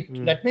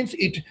 That means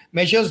it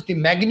measures the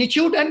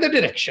magnitude and the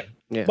direction.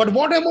 Yeah. But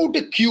what about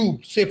a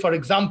cube, say for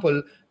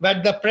example,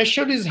 where the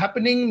pressure is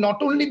happening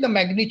not only the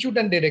magnitude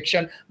and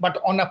direction,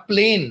 but on a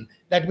plane.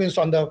 That means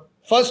on the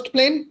first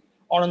plane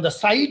or on the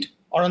side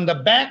or on the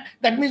back.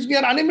 That means we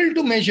are unable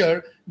to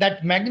measure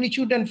that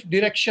magnitude and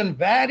direction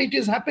where it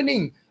is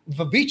happening,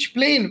 which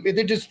plane,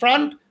 whether it is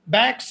front,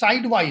 back,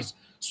 sidewise.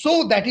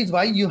 So that is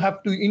why you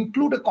have to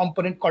include a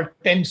component called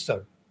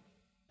tensor.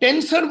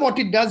 Tensor, what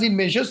it does, it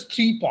measures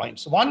 3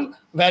 points. One,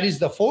 where is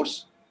the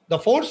force,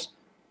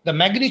 the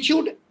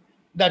magnitude,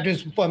 that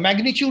is for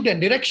magnitude and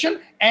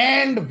direction,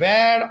 and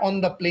where on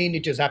the plane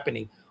it is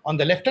happening, on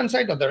the left hand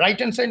side, on the right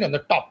hand side, on the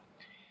top.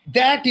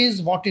 That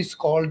is what is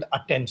called a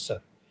tensor.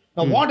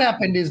 Now, what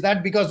happened is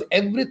that because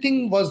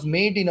everything was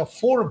made in a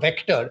four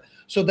vector,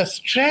 so the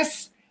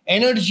stress,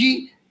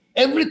 energy,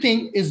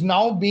 everything is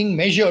now being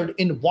measured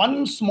in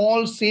one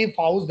small safe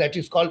house that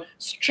is called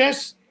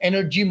stress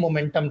energy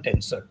momentum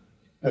tensor.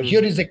 Now,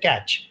 here is a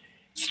catch.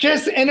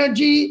 Stress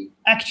energy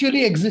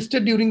actually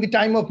existed during the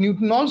time of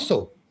Newton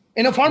also,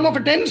 in a form of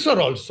a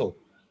tensor also.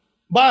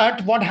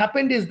 But what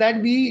happened is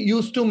that we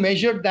used to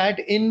measure that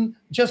in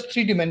just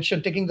three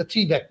dimension, taking the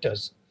three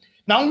vectors.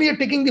 Now we are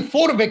taking the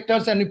four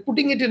vectors and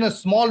putting it in a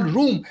small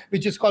room,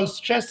 which is called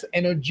stress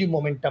energy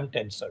momentum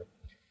tensor.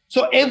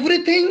 So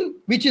everything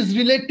which is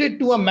related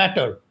to a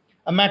matter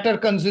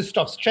consists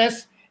of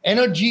stress,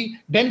 energy,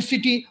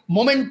 density,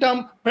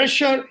 momentum,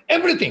 pressure,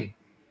 everything.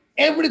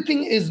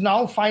 Everything is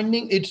now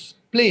finding its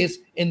place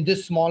in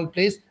this small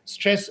place,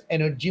 stress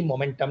energy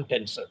momentum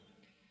tensor.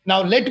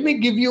 Now, let me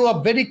give you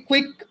a very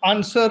quick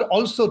answer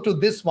also to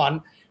this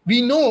one.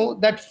 We know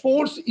that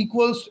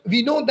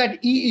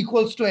E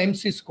equals to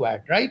mc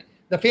squared, right?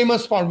 The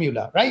famous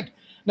formula, right?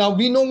 Now,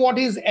 we know what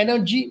is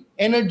energy.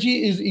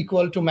 Energy is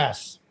equal to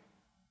mass.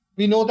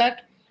 We know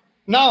that.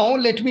 Now,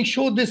 let me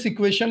show this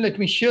equation. Let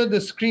me share the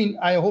screen.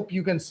 I hope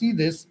you can see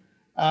this.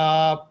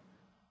 Yeah,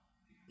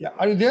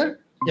 are you there?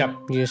 Yeah.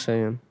 Yes, I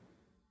am.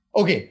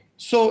 Okay,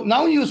 so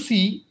now you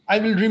see, I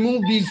will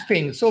remove these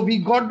things. So we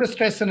got the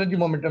stress energy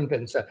momentum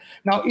tensor.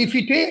 Now,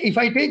 if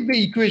I take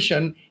the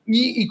equation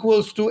E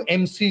equals to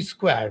mc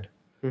squared,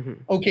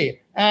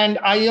 okay, and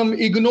I am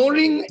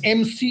ignoring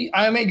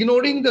I am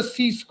ignoring the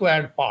c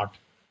squared part,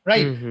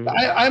 right?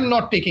 I'm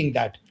not taking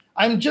that.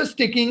 I'm just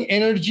taking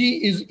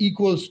energy is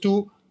equals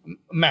to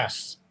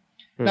mass.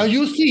 Now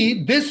you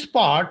see this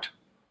part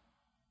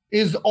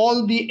is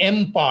all the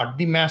m part,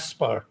 the mass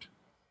part.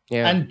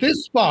 Yeah. And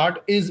this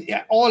part is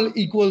all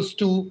equals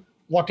to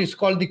what is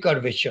called the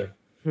curvature.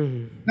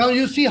 Now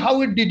you see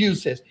how it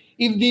deduces.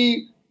 If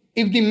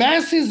the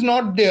mass is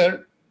not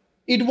there,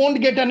 it won't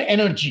get an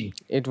energy.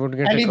 It would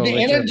get And a if the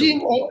curvature energy,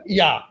 too.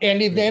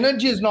 and if the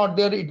energy is not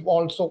there, it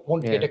also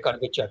won't get Yeah. a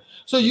curvature.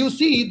 So you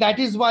see, that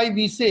is why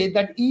we say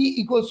that E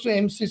equals to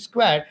mc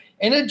squared.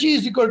 Energy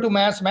is equal to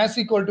mass, mass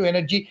equal to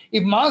energy.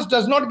 If mass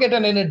does not get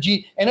an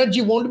energy,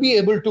 energy won't be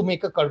able to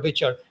make a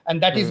curvature.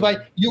 And that is why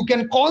you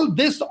can call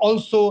this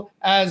also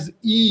as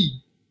E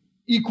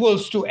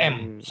equals to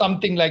m,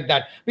 something like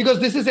that. Because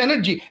this is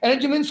energy.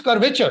 Energy means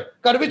curvature.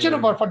 Curvature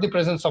for the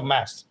presence of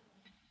mass.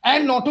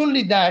 And not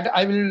only that,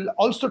 I will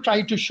also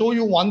try to show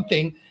you one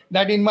thing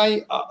that in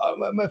my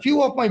a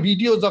few of my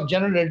videos of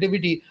general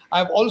relativity,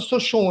 I've also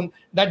shown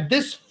that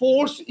this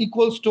force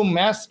equals to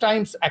mass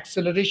times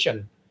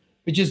acceleration,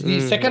 which is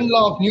the second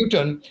law of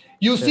Newton.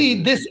 You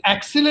see this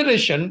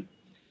acceleration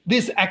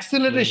is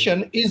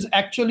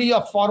actually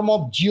a form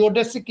of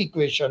geodesic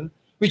equation,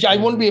 which I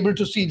won't be able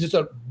to see. This is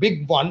a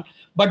big one,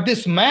 but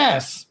this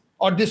mass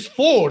or this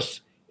force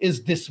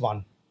is this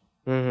one.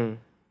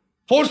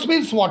 Force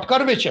means what?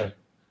 Curvature.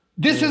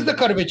 This is the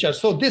curvature.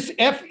 So this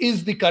F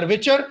is the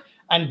curvature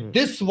and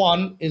this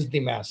one is the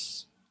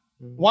mass.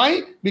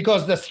 Why?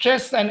 Because the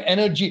stress and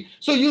energy.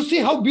 So you see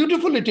how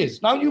beautiful it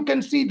is. Now you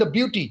can see the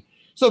beauty.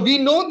 So we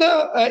know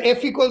the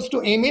F equals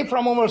to ma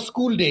from our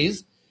school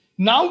days.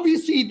 Now we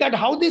see that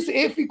how this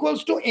F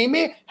equals to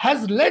ma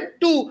has led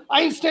to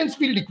Einstein's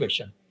field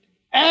equation.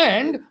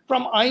 And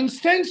from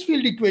Einstein's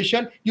field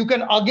equation, you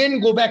can again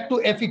go back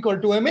to F equal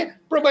to ma,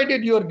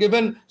 provided you are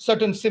given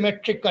certain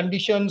symmetric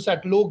conditions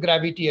at low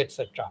gravity,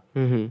 etc.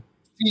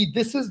 See,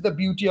 this is the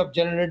beauty of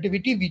general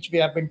relativity, which we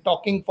have been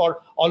talking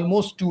for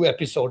almost 2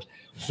 episodes.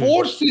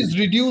 Force is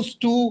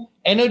reduced to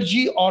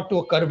energy or to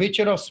a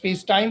curvature of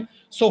space-time.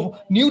 So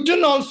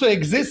Newton also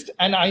exists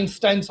and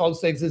Einstein's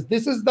also exists.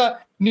 This is the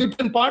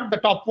Newton part, the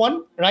top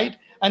one, right?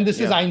 And this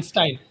is Yeah.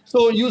 Einstein.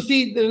 So you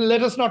see,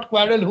 let us not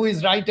quarrel who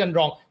is right and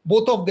wrong.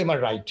 Both of them are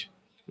right.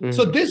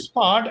 So this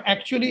part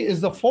actually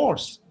is the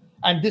force,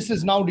 and this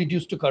is now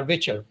reduced to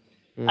curvature.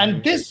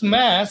 And this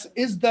mass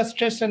is the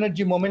stress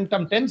energy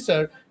momentum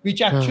tensor,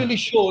 which actually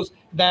shows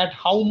that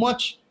how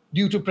much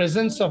due to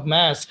presence of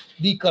mass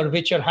the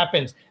curvature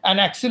happens. And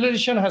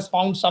acceleration has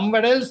found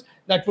somewhere else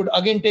that would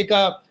again take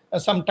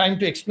some time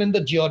to explain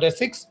the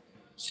geodesics.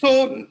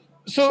 So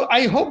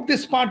I hope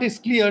this part is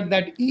clear,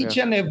 that each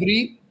Yeah. and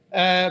every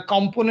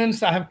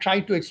components I have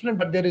tried to explain,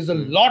 but there is a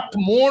lot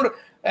more.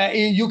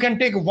 You can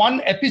take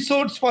 1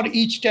 episodes for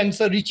each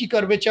tensor, Ricci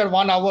curvature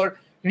 1 hour,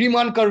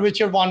 Riemann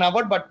curvature 1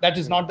 hour, but that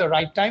is not the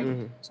right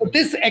time. So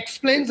this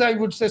explains, I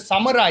would say,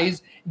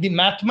 summarize the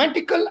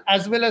mathematical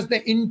as well as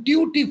the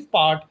intuitive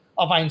part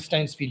of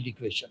Einstein's field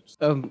equations.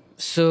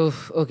 So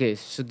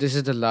this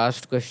is the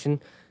last question.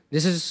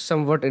 This is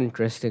somewhat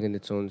interesting in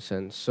its own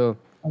sense. So,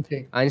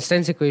 Okay.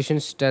 Einstein's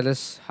equations tell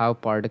us how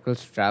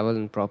particles travel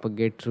and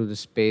propagate through the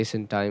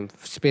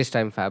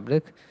space-time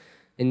fabric.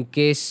 In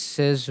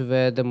cases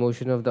where the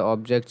motion of the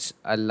objects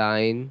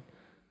align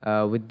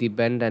with the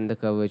bend and the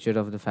curvature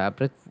of the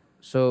fabric.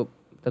 So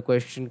the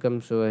question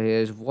comes over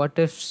here is, what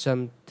if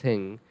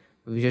something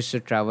wishes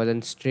to travel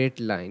in straight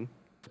line,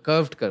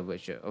 curved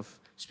curvature of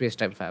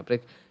space-time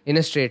fabric in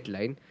a straight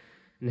line,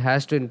 and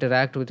has to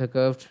interact with a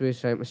curved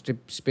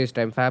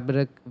space-time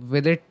fabric?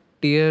 Will it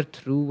tear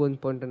through one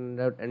point and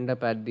end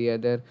up at the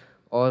other,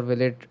 or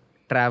will it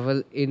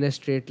travel in a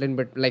straight line?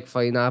 But like,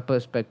 for in our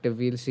perspective,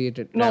 we'll see it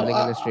No, traveling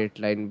in a straight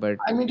line. But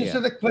I mean to yeah, say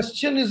the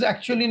question is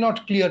actually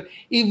not clear.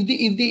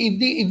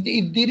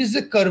 If there is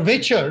a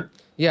curvature,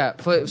 yeah.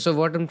 So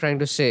what I'm trying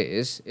to say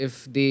is,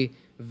 if the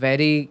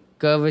very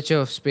curvature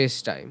of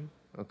space-time,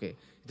 okay,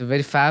 the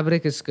very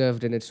fabric is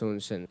curved in its own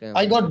sense.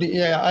 I got the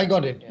yeah, I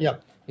got it. Yeah.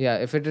 Yeah,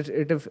 if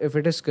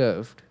it is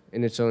curved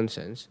in its own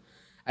sense,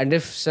 and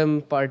if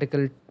some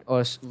particle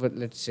or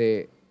let's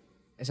say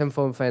some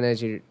form of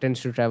energy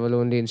tends to travel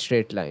only in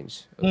straight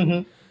lines,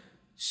 okay?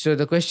 So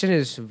the question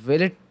is,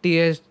 will it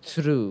tear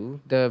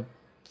through the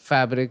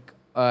fabric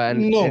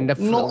and No, end up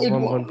no, it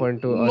from one won't.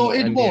 point to No,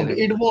 it and the won't.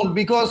 other? It won't,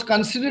 because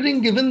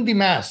considering given the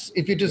mass,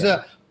 if it is Yeah.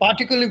 a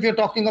particle, if you're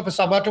talking of a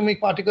subatomic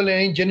particle and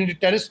any generally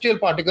terrestrial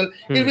particle,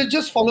 it will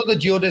just follow the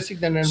geodesic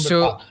dynamic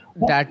So path.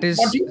 that What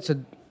is you,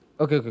 so.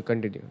 Okay,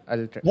 continue.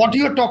 I'll try. what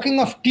you're talking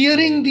of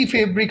tearing the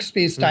fabric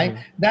space-time,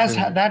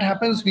 that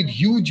happens with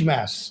huge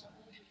mass.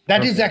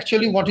 That is Okay.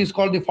 actually what is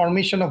called the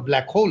formation of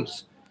black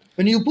holes.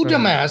 When you put a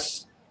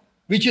mass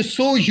which is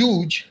so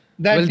huge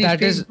that Well, the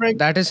fabric.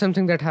 that is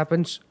something that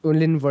happens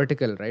only in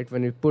vertical, right?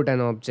 When you put an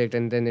object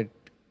and then it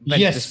bends the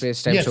Yes,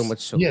 space time so yes, much.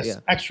 So yes. yeah.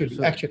 Actually,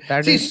 So actually,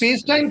 that see, is.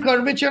 space-time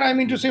curvature. I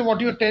mean to say,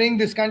 what you're telling,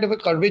 this kind of a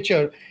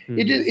curvature,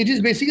 it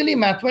is basically a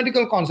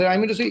mathematical concept. I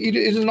mean to say, it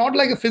is not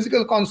like a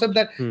physical concept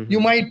that you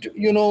might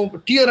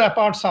tear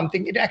apart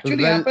something. It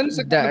actually Well, happens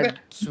a kind of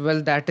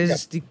a. that Yeah.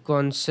 is the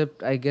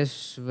concept, I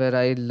guess, where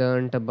I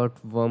learned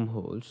about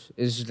wormholes.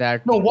 Is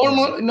that No, yeah.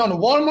 wormhole. No, no.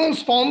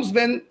 Wormholes forms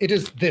when it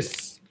is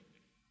this.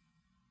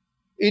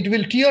 It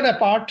will tear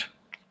apart.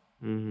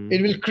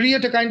 It will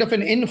create a kind of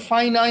an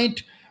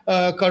infinite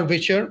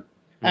curvature,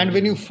 and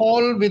when you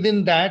fall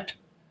within that,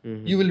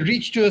 you will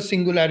reach to a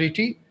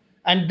singularity.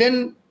 And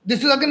then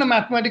this is again a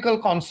mathematical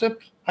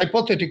concept,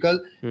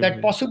 hypothetical,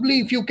 that possibly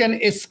if you can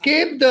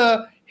escape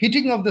the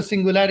hitting of the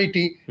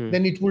singularity,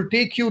 then it will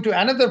take you to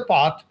another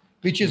path,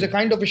 which is a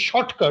kind of a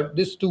shortcut.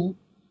 This too.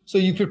 So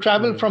if you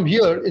travel from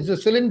here, it's a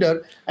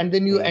cylinder, and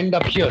then you end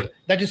up here.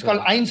 That is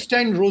called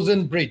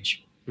Einstein-Rosen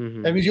bridge.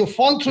 That means you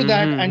fall through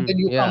that, and then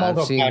you come Yeah, out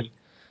of that.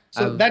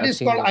 So that I've is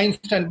seen called it.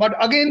 Einstein. But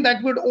again,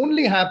 that would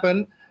only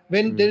happen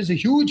when there is a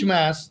huge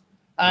mass,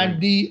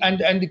 and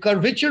the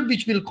curvature,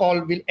 which we'll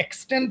call, will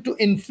extend to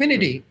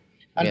infinity,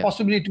 and Yeah.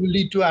 possibly it will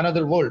lead to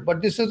another world.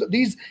 But this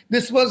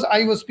was,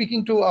 I was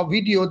speaking to a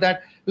video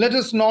that, let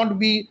us not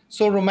be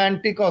so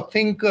romantic or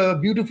think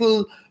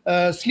beautiful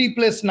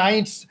sleepless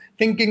nights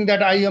thinking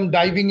that I am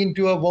diving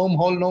into a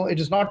wormhole. No, it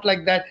is not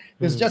like that.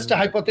 It's just a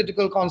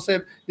hypothetical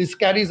concept. This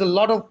carries a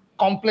lot of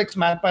complex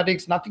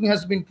mathematics. Nothing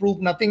has been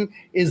proved. Nothing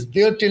is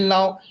there till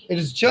now. It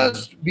is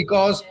just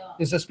because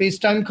it's a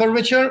space-time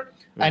curvature.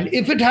 And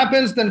if it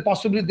happens, then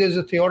possibly there's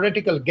a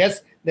theoretical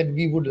guess that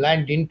we would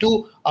land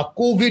into a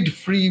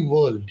COVID-free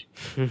world.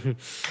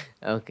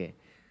 Okay.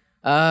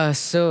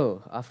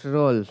 So after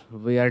all,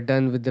 we are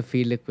done with the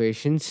field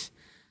equations.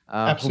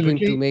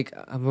 Absolutely.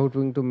 I'm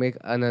hoping to make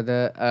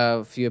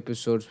another few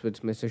episodes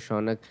with Mr.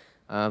 Shounak.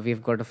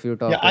 We've got a few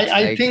Yeah, topics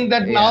I like think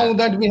that yeah. now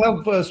that we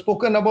have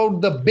spoken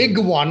about the big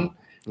one,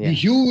 the Yeah.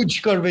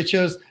 huge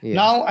curvatures. Yeah.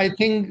 Now, I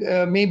think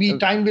maybe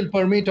time will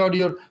permit, or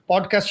your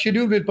podcast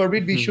schedule will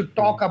permit, we should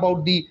talk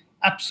about the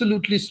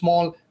absolutely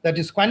small, that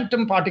is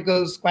quantum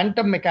particles,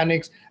 quantum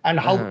mechanics, and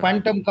how Uh-huh.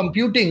 quantum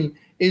computing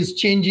is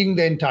changing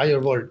the entire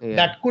world. Yeah.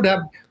 That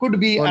could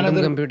be Quantum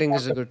another computing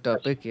is a podcast good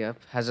discussion. topic. Yeah,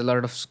 has a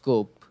lot of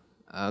scope,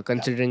 Yeah.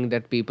 considering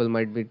that people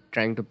might be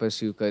trying to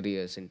pursue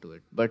careers into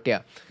it. But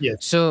yeah,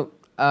 Yes. so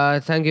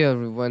thank you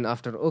everyone.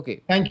 After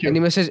okay, Thank any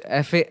you. message?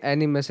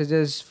 Any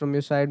messages from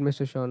your side,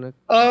 Mr. Shounak?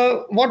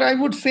 What I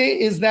would say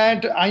is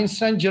that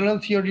Einstein's general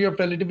theory of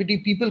relativity,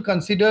 people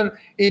consider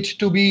it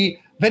to be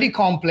very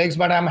complex,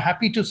 but I'm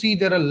happy to see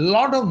there are a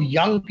lot of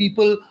young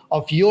people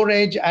of your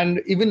age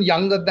and even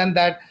younger than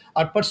that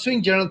are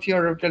pursuing general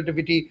theory of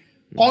relativity.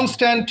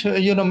 Constant,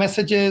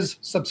 messages,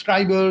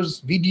 subscribers,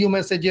 video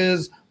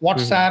messages,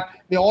 WhatsApp.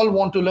 They all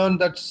want to learn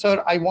that,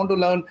 sir. I want to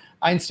learn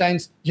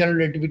Einstein's general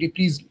relativity.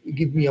 Please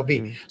give me a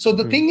way. So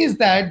the thing is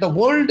that the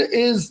world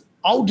is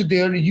out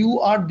there, you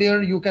are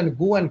there, you can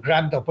go and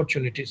grab the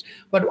opportunities.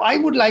 But I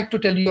would like to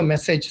tell you a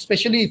message,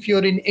 especially if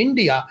you're in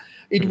India.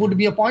 It would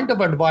be a point of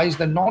advice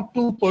that not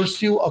to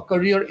pursue a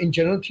career in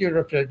general theory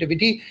of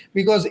relativity,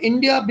 because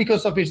India,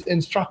 because of its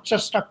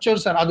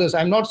structures and others,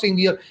 I'm not saying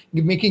we are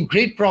making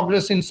great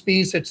progress in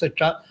space,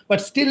 etc., but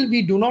still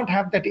we do not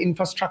have that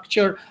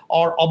infrastructure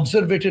or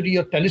observatory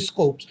or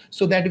telescopes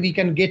so that we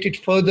can get it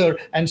further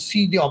and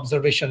see the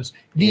observations.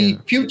 Yeah. The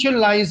future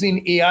lies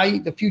in AI,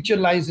 the future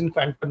lies in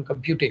quantum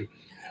computing.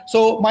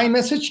 So, my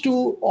message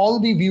to all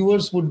the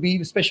viewers would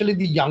be, especially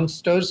the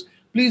youngsters,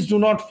 please do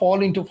not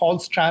fall into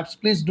false traps.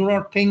 Please do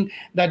not think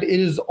that it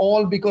is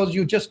all because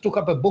you just took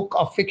up a book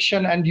of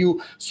fiction and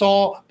you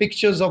saw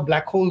pictures of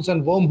black holes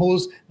and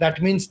wormholes.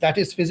 That means that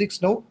is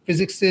physics. No,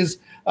 physics is,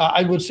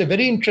 I would say,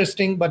 very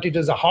interesting, but it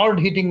is a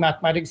hard hitting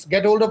mathematics.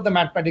 Get hold of the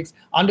mathematics,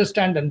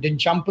 understand, and then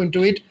jump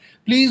into it.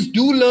 Please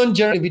do learn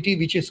relativity,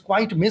 which is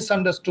quite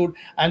misunderstood,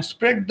 and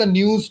spread the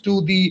news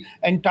to the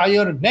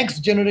entire next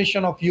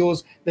generation of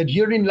yours that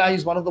herein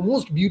lies one of the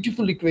most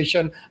beautiful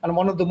equation and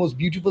one of the most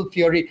beautiful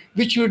theory,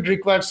 which would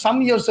require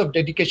some years of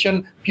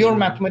dedication, pure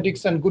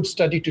mathematics, and good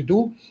study to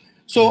do.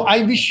 So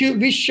I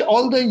wish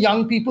all the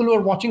young people who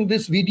are watching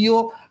this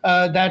video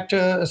that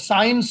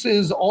science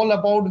is all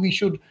about. We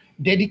should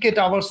dedicate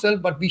ourselves,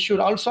 but we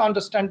should also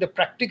understand the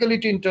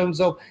practicality in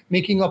terms of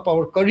making up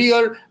our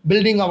career,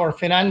 building our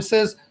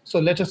finances. So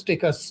let us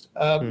take us,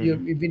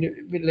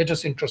 let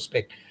us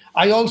introspect.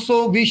 I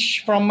also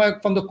wish from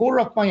the core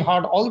of my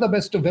heart all the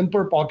best to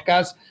Whimper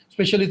Podcast,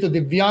 especially to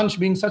Divyansh,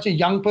 being such a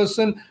young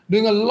person,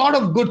 doing a lot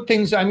of good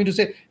things. I mean to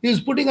say,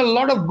 he's putting a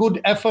lot of good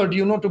effort,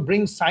 to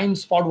bring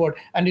science forward.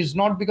 And it's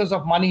not because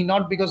of money,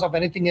 not because of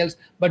anything else,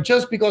 but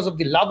just because of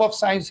the love of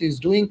science he's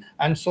doing.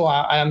 And so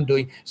I am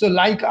doing. So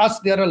like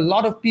us, there are a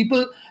lot of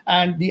people,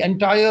 and the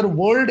entire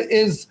world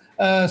is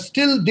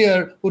still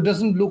there who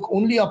doesn't look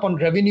only upon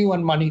revenue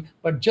and money,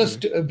 but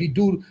just we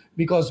do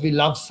because we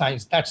love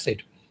science. That's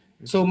it.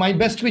 So, my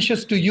best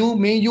wishes to you.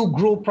 May you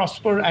grow,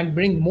 prosper, and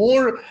bring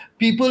more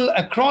people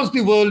across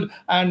the world.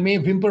 And may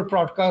Whimper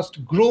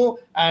Podcast grow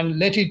and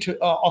let it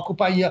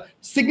occupy a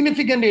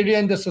significant area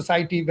in the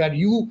society where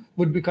you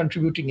would be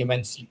contributing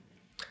immensely.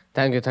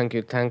 Thank you, thank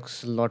you.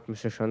 Thanks a lot,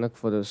 Mr. Shonak,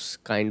 for those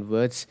kind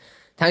words.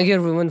 Thank you,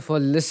 everyone, for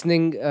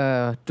listening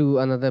to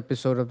another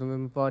episode of the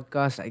Meme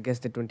Podcast. I guess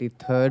the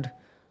 23rd.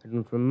 I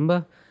don't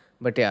remember.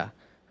 But yeah,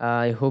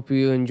 I hope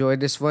you enjoyed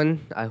this one.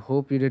 I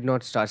hope you did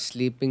not start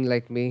sleeping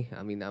like me.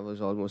 I mean, I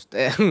was almost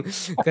there,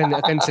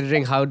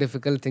 considering how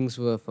difficult things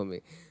were for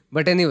me.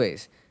 But,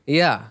 anyways,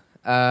 yeah,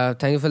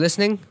 thank you for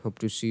listening. Hope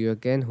to see you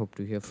again. Hope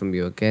to hear from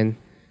you again.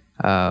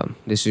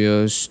 This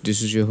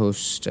is your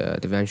host,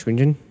 Divyansh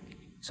Kunjan,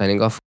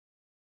 signing off.